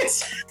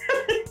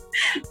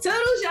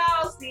 Toodles,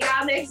 y'all. See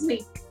y'all next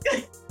week.